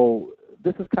 So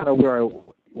this is kind of where I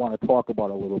want to talk about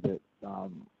a little bit.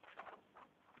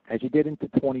 As you get into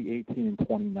 2018 and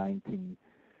 2019,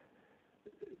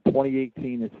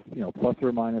 2018 is plus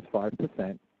or minus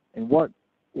 5%, and what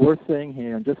we're saying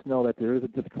here, and just know that there is a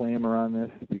disclaimer on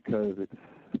this because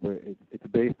it's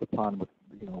based upon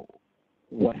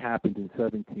what happened in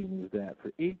 17 is that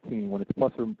for 18, when it's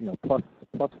plus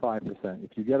 5%,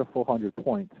 if you get a full 100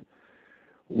 points,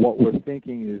 what we're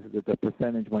thinking is that the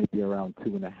percentage might be around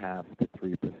 2.5% to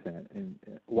 3%. And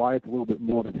why it's a little bit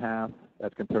more than half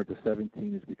as compared to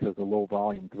 17 is because the low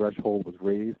volume threshold was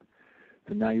raised.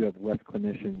 So now you have less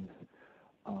clinicians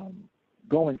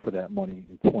going for that money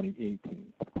in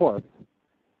 2018. Of course,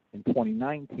 in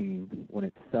 2019, when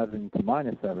it's 7 to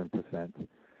minus 7%,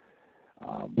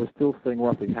 we're still saying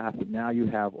roughly half, but now you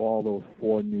have all those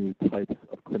 4 new types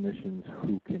of clinicians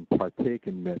who can partake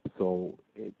in MIP, so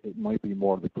it might be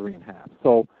more of the 3.5.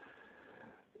 So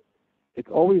it's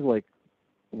always like,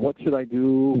 what should I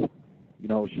do?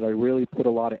 Should I really put a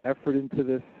lot of effort into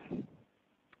this?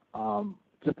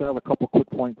 Just to have a couple quick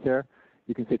points there.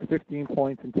 You can say it's 15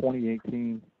 points in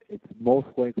 2018. It's most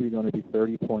likely going to be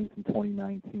 30 points in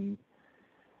 2019.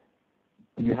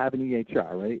 Do you have an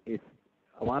EHR, right? If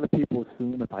a lot of people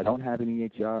assume if I don't have an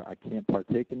EHR, I can't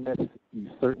partake in this. You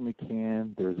certainly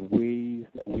can. There's ways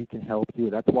that we can help you.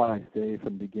 That's why I say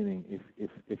from the beginning,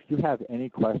 if you have any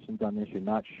questions on this, you're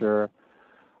not sure,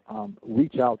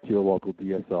 reach out to your local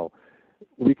DSO.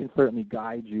 We can certainly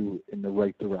guide you in the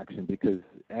right direction because,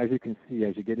 as you can see,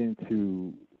 as you get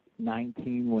into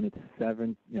 19, when it's a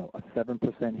 7%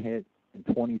 hit, in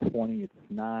 2020 it's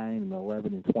 9 and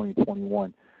 11 in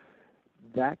 2021.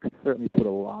 That could certainly put a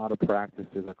lot of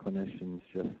practices or clinicians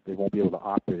they won't be able to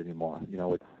operate anymore.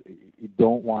 You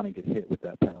don't want to get hit with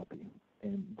that penalty.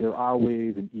 And there are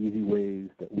ways and easy ways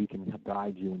that we can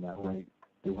guide you in that right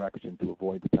direction to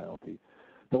avoid the penalty.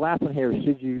 The last one here is,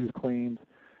 should you use claims?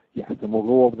 Yes, and we'll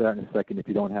go over that in a second. If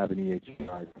you don't have an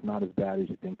EHR, it's not as bad as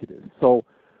you think it is. So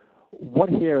what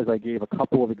here is I gave a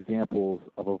couple of examples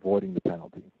of avoiding the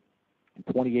penalty. In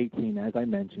 2018, as I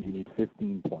mentioned, you need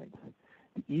 15 points.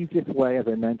 The easiest way, as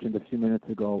I mentioned a few minutes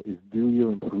ago, is do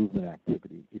your improvement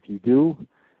activity. If you do,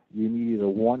 you need either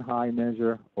 1 high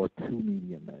measure or 2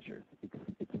 medium measures.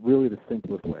 It's really the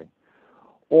simplest way.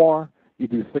 Or you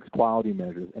do 6 quality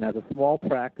measures. And as a small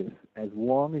practice, as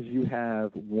long as you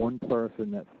have one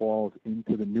person that falls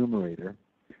into the numerator,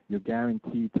 you're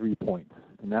guaranteed 3 points.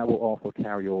 And that will also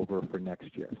carry over for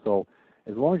next year. So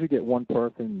as long as you get one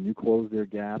person and you close their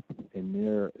gap and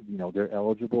they're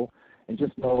eligible, and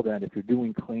just know that if you're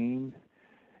doing claims,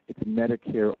 it's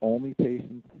Medicare only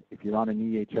patients. If you're on an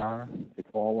EHR, it's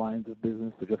all lines of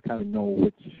business. So just kind of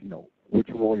know which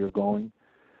role you're going.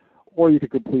 Or you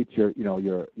could complete your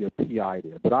PI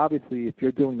there. But obviously, if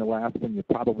you're doing the last one, you're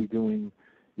probably doing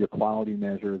your quality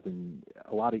measures, and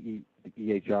a lot of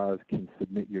EHRs can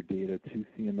submit your data to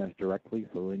CMS directly,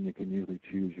 so then you can usually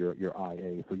choose your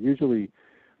IA. So usually,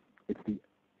 it's the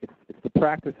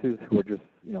practices who are just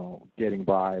getting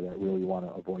by that really want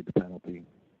to avoid the penalty.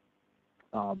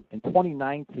 In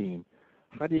 2019,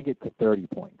 how do you get to 30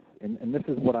 points? And this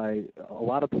is what a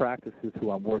lot of practices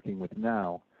who I'm working with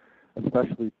now,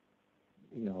 especially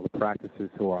the practices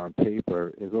who are on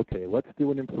paper, is okay, let's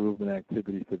do an improvement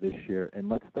activity for this year, and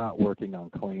let's start working on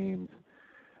claims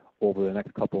over the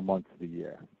next couple months of the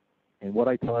year. And what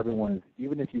I tell everyone is,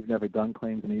 even if you've never done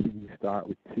claims, maybe you start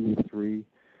with 2 or 3,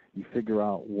 you figure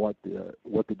out what the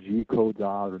G codes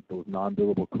are, those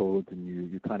non-billable codes, and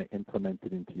you kind of implement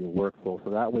it into your workflow. So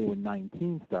that way when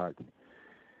 19 starts,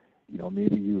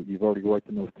 maybe you've already worked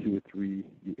in those 2 or 3,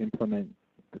 you implement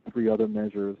the 3 other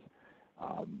measures,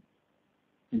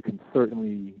 you can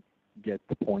certainly get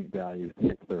the point values to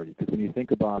hit 30. Because when you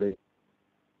think about it,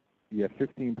 you have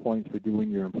 15 points for doing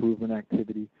your improvement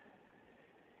activity.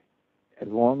 As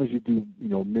long as you do,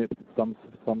 MIP some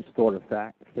sort of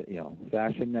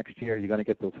fashion next year, you're going to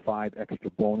get those 5 extra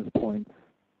bonus points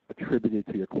attributed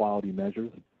to your quality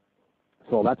measures.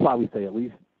 So that's why we say at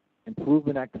least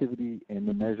improvement activity and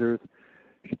the measures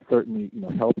should certainly,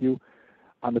 help you.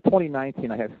 On the 2019,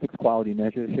 I have 6 quality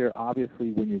measures here.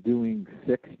 Obviously, when you're doing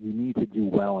 6, you need to do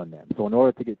well on them. So in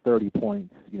order to get 30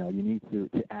 points, you need to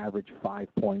average 5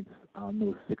 points on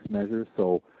those 6 measures.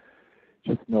 So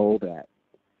just know that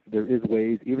there is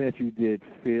ways. Even if you did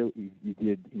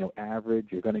average,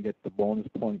 you're going to get the bonus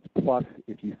points. Plus,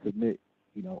 if you submit,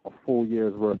 a full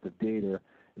year's worth of data,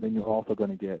 then you're also going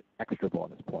to get extra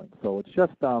bonus points. So it's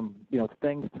just, it's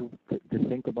things to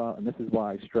think about, and this is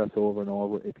why I stress over and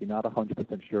over, if you're not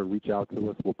 100% sure, reach out to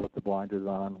us. We'll put the blinders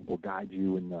on. We'll guide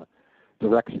you in the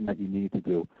direction that you need to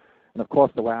do. And, of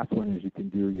course, the last one is you can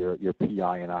do your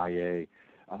PI and IA.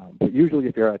 But usually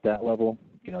if you're at that level,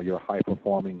 you're a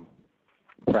high-performing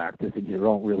practice, and you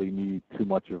don't really need too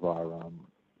much of our,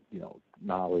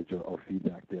 knowledge or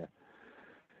feedback there.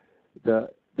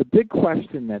 The big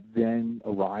question that then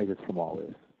arises from all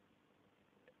this,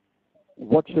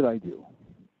 what should I do?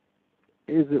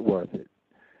 Is it worth it?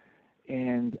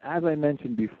 And as I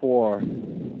mentioned before,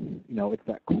 it's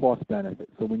that cost benefit.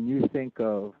 So when you think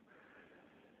of,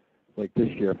 like this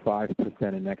year, 5%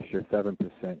 and next year 7%,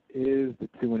 is the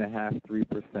 2.5%,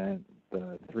 3%,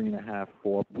 the 3.5%,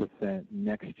 4%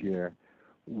 next year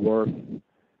worth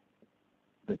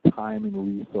the time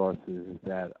and resources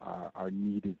that are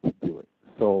needed to do it?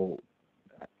 So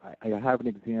I have an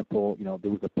example.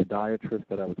 There was a podiatrist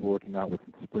that I was working out with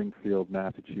in Springfield,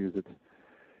 Massachusetts.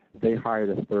 They hired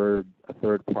a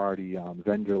third-party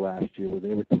vendor last year where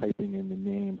they were typing in the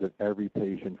names of every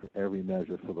patient for every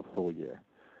measure for the full year.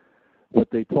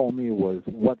 What they told me was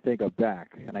what they got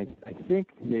back, and I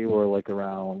think they were like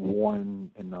around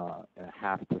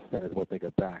 1.5% is what they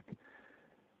got back.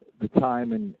 The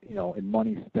time and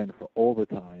money spent for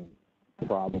overtime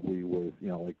probably was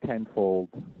like tenfold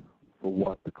for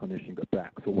what the clinician got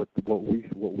back. So what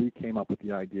we came up with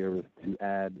the idea is to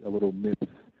add a little MIP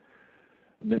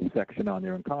section on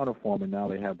their encounter form, and now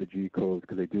they have the G codes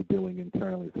because they do billing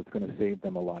internally, so it's going to save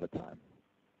them a lot of time.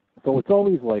 So it's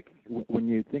always like when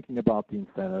you're thinking about the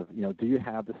incentive, do you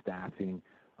have the staffing?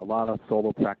 A lot of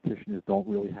solo practitioners don't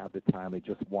really have the time. They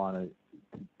just want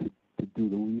to do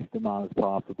the least amount as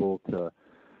possible to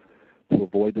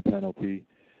avoid the penalty.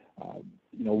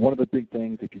 One of the big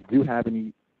things, if you do have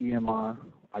any EMR,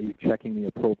 are you checking the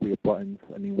appropriate buttons?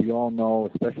 I mean, we all know,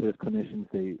 especially as clinicians,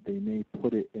 they may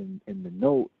put it in the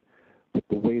note, but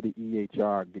the way the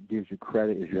EHR gives you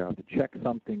credit is you have to check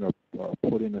something or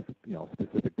put in a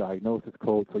specific diagnosis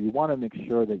code. So you want to make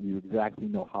sure that you exactly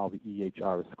know how the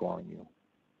EHR is scoring you.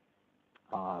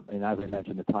 And as I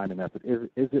mentioned, the time and effort. Is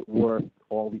it worth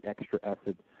all the extra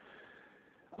effort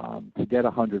to get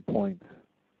 100 points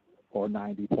or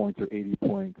 90 points or 80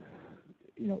 points?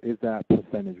 Is that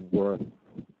percentage worth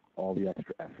all the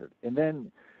extra effort? And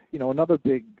then, another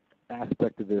big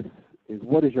aspect of this is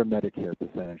what is your Medicare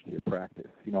percentage to your practice?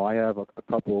 I have a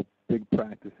couple big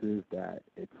practices that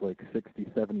it's like 60,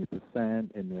 70%,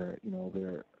 and they're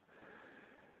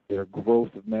their gross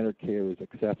of Medicare is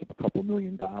excess of a couple $1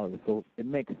 million. So it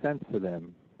makes sense for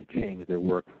them to change their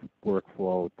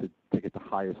workflow to get the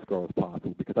highest score as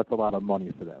possible, because that's a lot of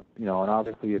money for them. And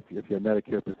obviously if your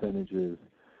Medicare percentage is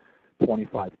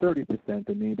 25, 30%,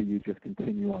 then maybe you just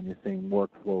continue on your same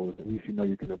workflows. At least you know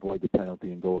you can avoid the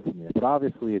penalty and go from there. But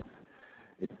obviously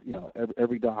it's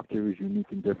every doctor is unique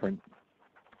and different.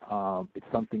 It's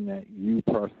something that you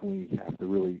personally have to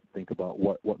really think about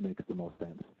what makes the most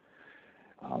sense.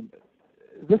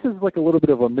 This is like a little bit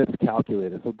of a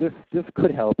miscalculator, so this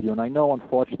could help you. And I know,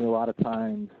 unfortunately, a lot of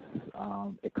times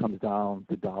it comes down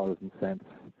to dollars and cents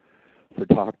for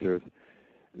doctors.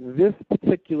 This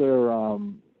particular,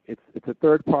 it's a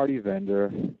third-party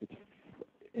vendor.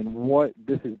 And what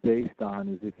this is based on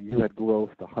is if you had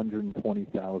grossed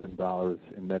 $120,000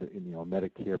 in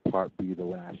Medicare Part B the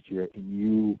last year, and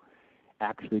you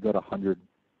actually got 100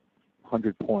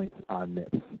 points on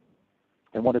MIPS.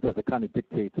 And what it does, it kind of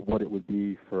dictates what it would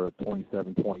be for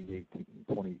 27, 28,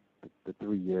 20, the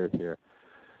 3 years here.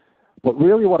 But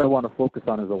really what I want to focus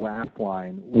on is the last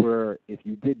line, where if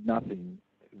you did nothing,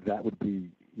 that would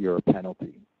be your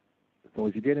penalty. So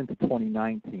as you get into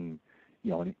 2019,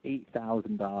 an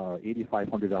 $8,000,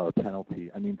 $8,500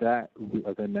 penalty, I mean, that,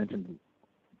 as I mentioned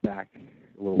back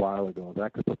a little while ago,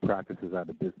 that could put practices out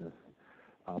of business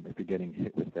if you're getting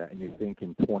hit with that. And you think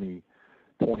in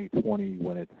 2020,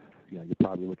 when it's, you're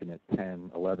probably looking at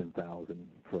 10, 11,000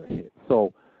 for a hit.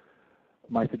 So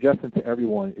my suggestion to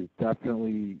everyone is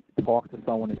definitely talk to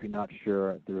someone if you're not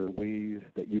sure. There are ways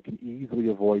that you can easily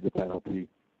avoid the penalty.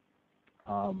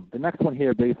 The next one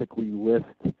here basically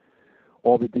lists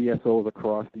all the DSOs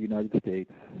across the United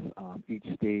States. Each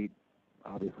state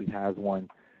obviously has one.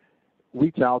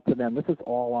 Reach out to them. This is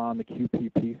all on the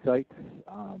QPP site.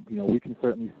 We can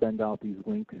certainly send out these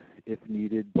links if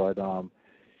needed, but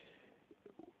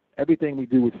everything we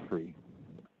do is free.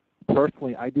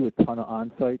 Personally, I do a ton of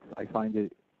on-sites. I find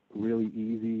it really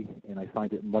easy, and I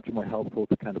find it much more helpful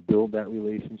to kind of build that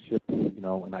relationship,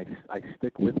 and I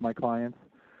stick with my clients.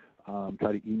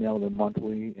 Try to email them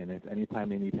monthly, and if anytime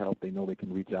they need help, they know they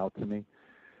can reach out to me.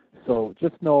 So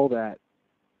just know that,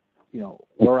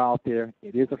 we're out there.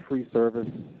 It is a free service,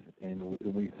 and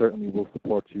we certainly will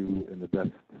support you in the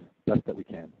best that we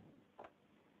can.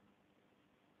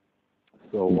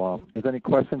 So is there any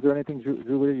questions or anything,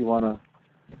 Julia, you want to?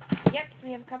 Yep,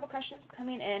 we have a couple questions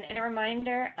coming in. And a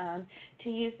reminder to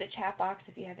use the chat box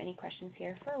if you have any questions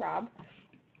here for Rob.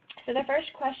 So the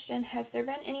first question, has there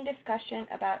been any discussion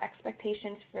about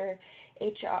expectations for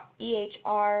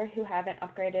EHR who haven't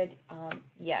upgraded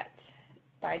yet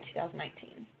by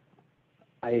 2019?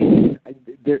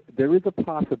 There is a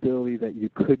possibility that you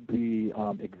could be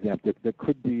exempt. There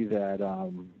could be that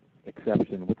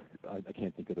exception. I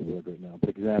can't think of the word right now, but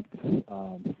exempt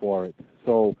for it.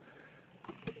 So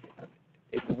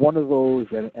it's one of those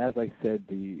that, as I said,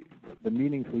 the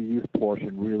meaningful use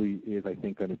portion really is, I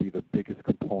think, going to be the biggest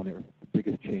component, the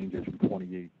biggest changes from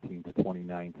 2018 to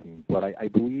 2019. But I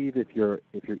believe if your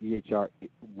EHR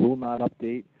will not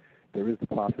update, there is the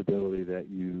possibility that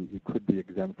you could be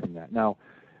exempt from that. Now,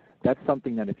 that's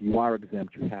something that if you are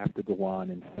exempt, you have to go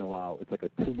on and fill out. It's like a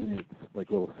 2-minute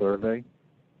little survey.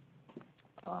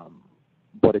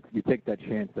 But you take that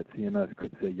chance that CMS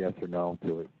could say yes or no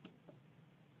to it.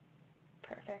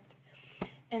 Perfect.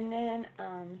 And then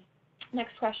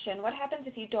next question, what happens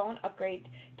if you don't upgrade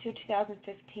to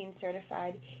 2015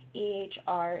 certified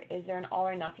EHR? Is there an all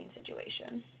or nothing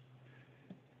situation?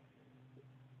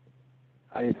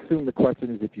 I assume the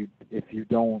question is if you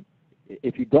don't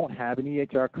have an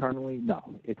EHR currently, no,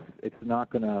 it's not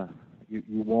gonna.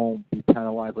 You won't be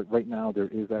penalized. Like right now, there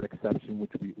is that exception,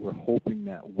 which we're hoping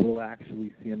that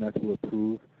CMS will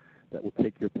approve, that will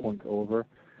take your points over.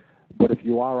 But if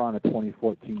you are on a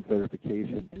 2014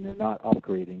 certification and you're not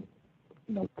upgrading,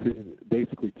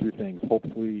 basically 2 things.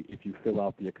 Hopefully, if you fill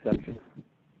out the exceptions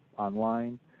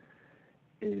online,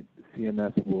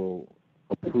 CMS will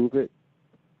approve it.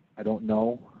 I don't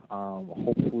know.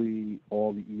 Hopefully,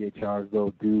 all the EHRs,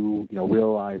 though, do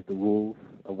realize the rules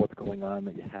of what's going on,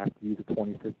 that you have to use a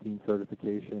 2015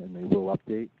 certification, and they will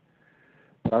update.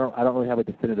 But I don't really have a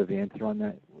definitive answer on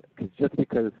that,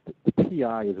 because the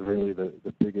PI is really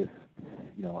the biggest.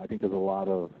 I think there's a lot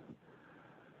of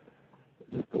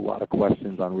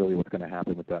questions on really what's going to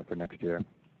happen with that for next year.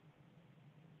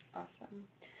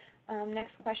 Awesome.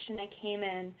 Next question that came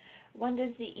in: when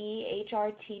does the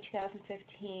EHRT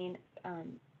 2015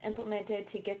 implemented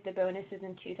to get the bonuses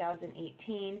in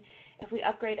 2018? If we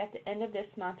upgrade at the end of this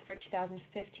month for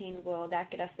 2015, will that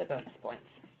get us the bonus points?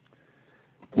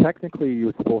 Technically,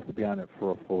 you're supposed to be on it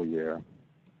for a full year.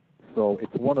 So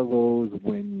it's one of those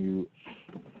when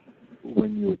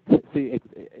when you see,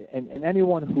 and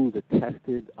anyone who's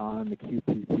attested on the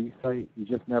QPP site, you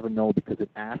just never know because it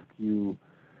asks you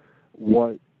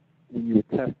what, when you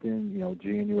attest in,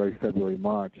 January, February,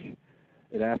 March,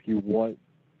 it asks you what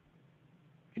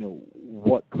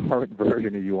current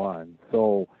version are you on.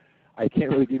 So I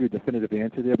can't really give you a definitive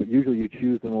answer there, but usually you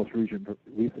choose the most recent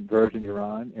version you're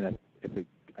on, and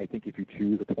I think if you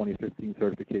choose a 2015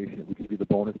 certification, it will give you the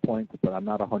bonus points, but I'm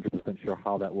not 100% sure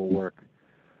how that will work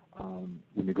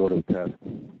when you go to the test.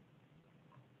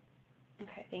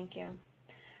 Okay, thank you.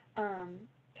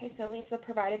 Okay, so Lisa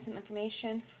provided some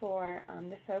information for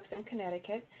the folks in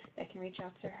Connecticut that can reach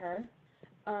out to her.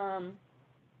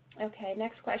 Okay,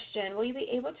 next question. Will you be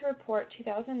able to report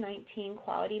 2019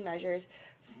 quality measures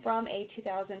from a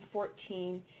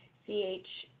 2014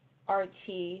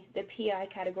 CHRT? The PI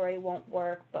category won't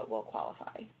work, but will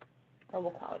qualify, or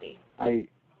will quality? I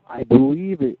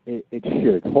believe it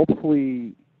should.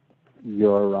 Hopefully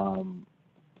your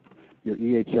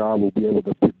EHR will be able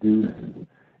to produce,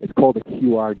 it's called a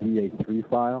QRDA3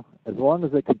 file. As long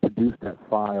as they can produce that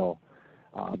file,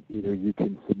 either you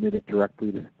can submit it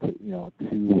directly to the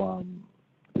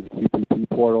QPP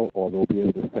portal, or they'll be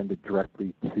able to send it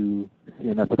directly to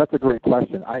CMS. But that's a great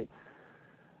question. I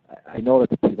know that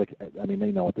they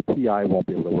know that the PI won't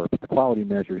be able to work, but the quality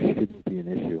measure shouldn't be an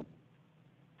issue.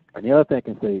 And the other thing I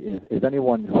can say is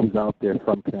anyone who's out there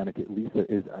from Connecticut, Lisa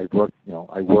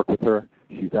I work with her.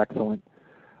 She's excellent.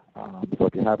 So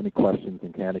if you have any questions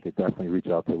in Connecticut, definitely reach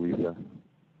out to Lisa.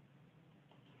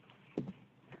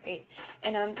 Great.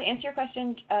 And to answer your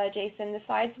question, Jason, the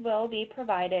slides will be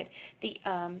provided. The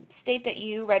state that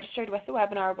you registered with the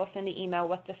webinar will send the email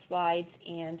with the slides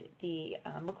and the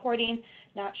recording.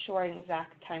 Not sure an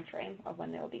exact time frame of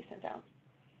when they will be sent out.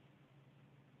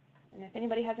 And if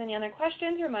anybody has any other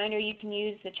questions, reminder, you can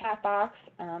use the chat box,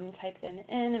 type them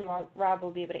in, and Rob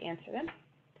will be able to answer them.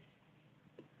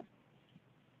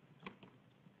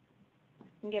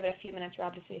 You can give it a few minutes,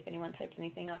 Rob, to see if anyone types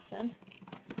anything else in.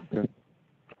 Okay.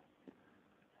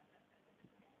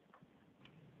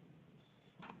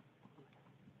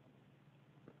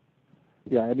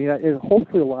 Yeah, I mean,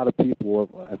 hopefully a lot of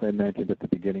people, as I mentioned at the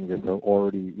beginning, that are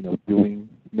already, doing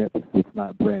MIPS. It's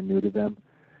not brand new to them.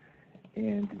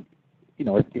 And,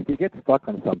 if you get stuck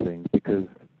on something, because,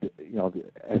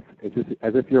 as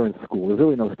if you're in school, there's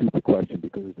really no stupid question,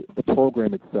 because the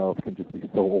program itself can just be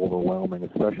so overwhelming,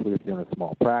 especially if you're in a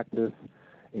small practice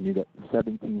and you've got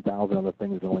 17,000 other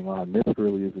things going on. MIPS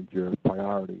really isn't your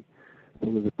priority. So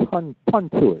there's a ton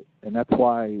to it, and that's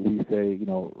why we say,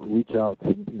 reach out to,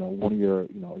 one of your,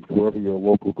 wherever your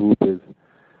local group is,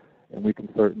 and we can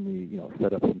certainly,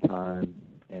 set up some time.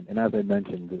 And as I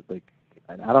mentioned,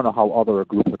 and I don't know how other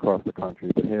groups across the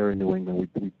country, but here in New England,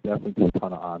 we definitely do a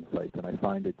ton of on-sites, and I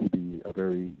find it to be a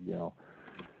very,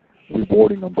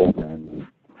 rewarding on both ends.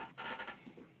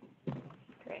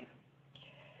 Great.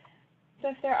 So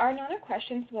if there are no other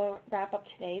questions, we'll wrap up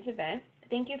today's event.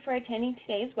 Thank you for attending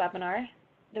today's webinar.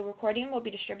 The recording will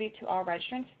be distributed to all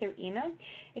registrants through email.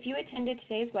 If you attended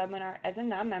today's webinar as a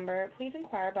non-member, please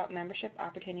inquire about membership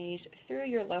opportunities through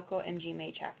your local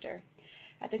MGMA chapter.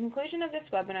 At the conclusion of this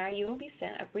webinar, you will be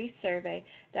sent a brief survey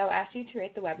that will ask you to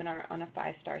rate the webinar on a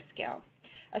 5-star scale.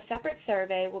 A separate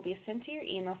survey will be sent to your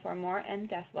email for a more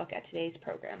in-depth look at today's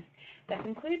program. That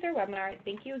concludes our webinar.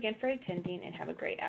 Thank you again for attending, and have a great afternoon.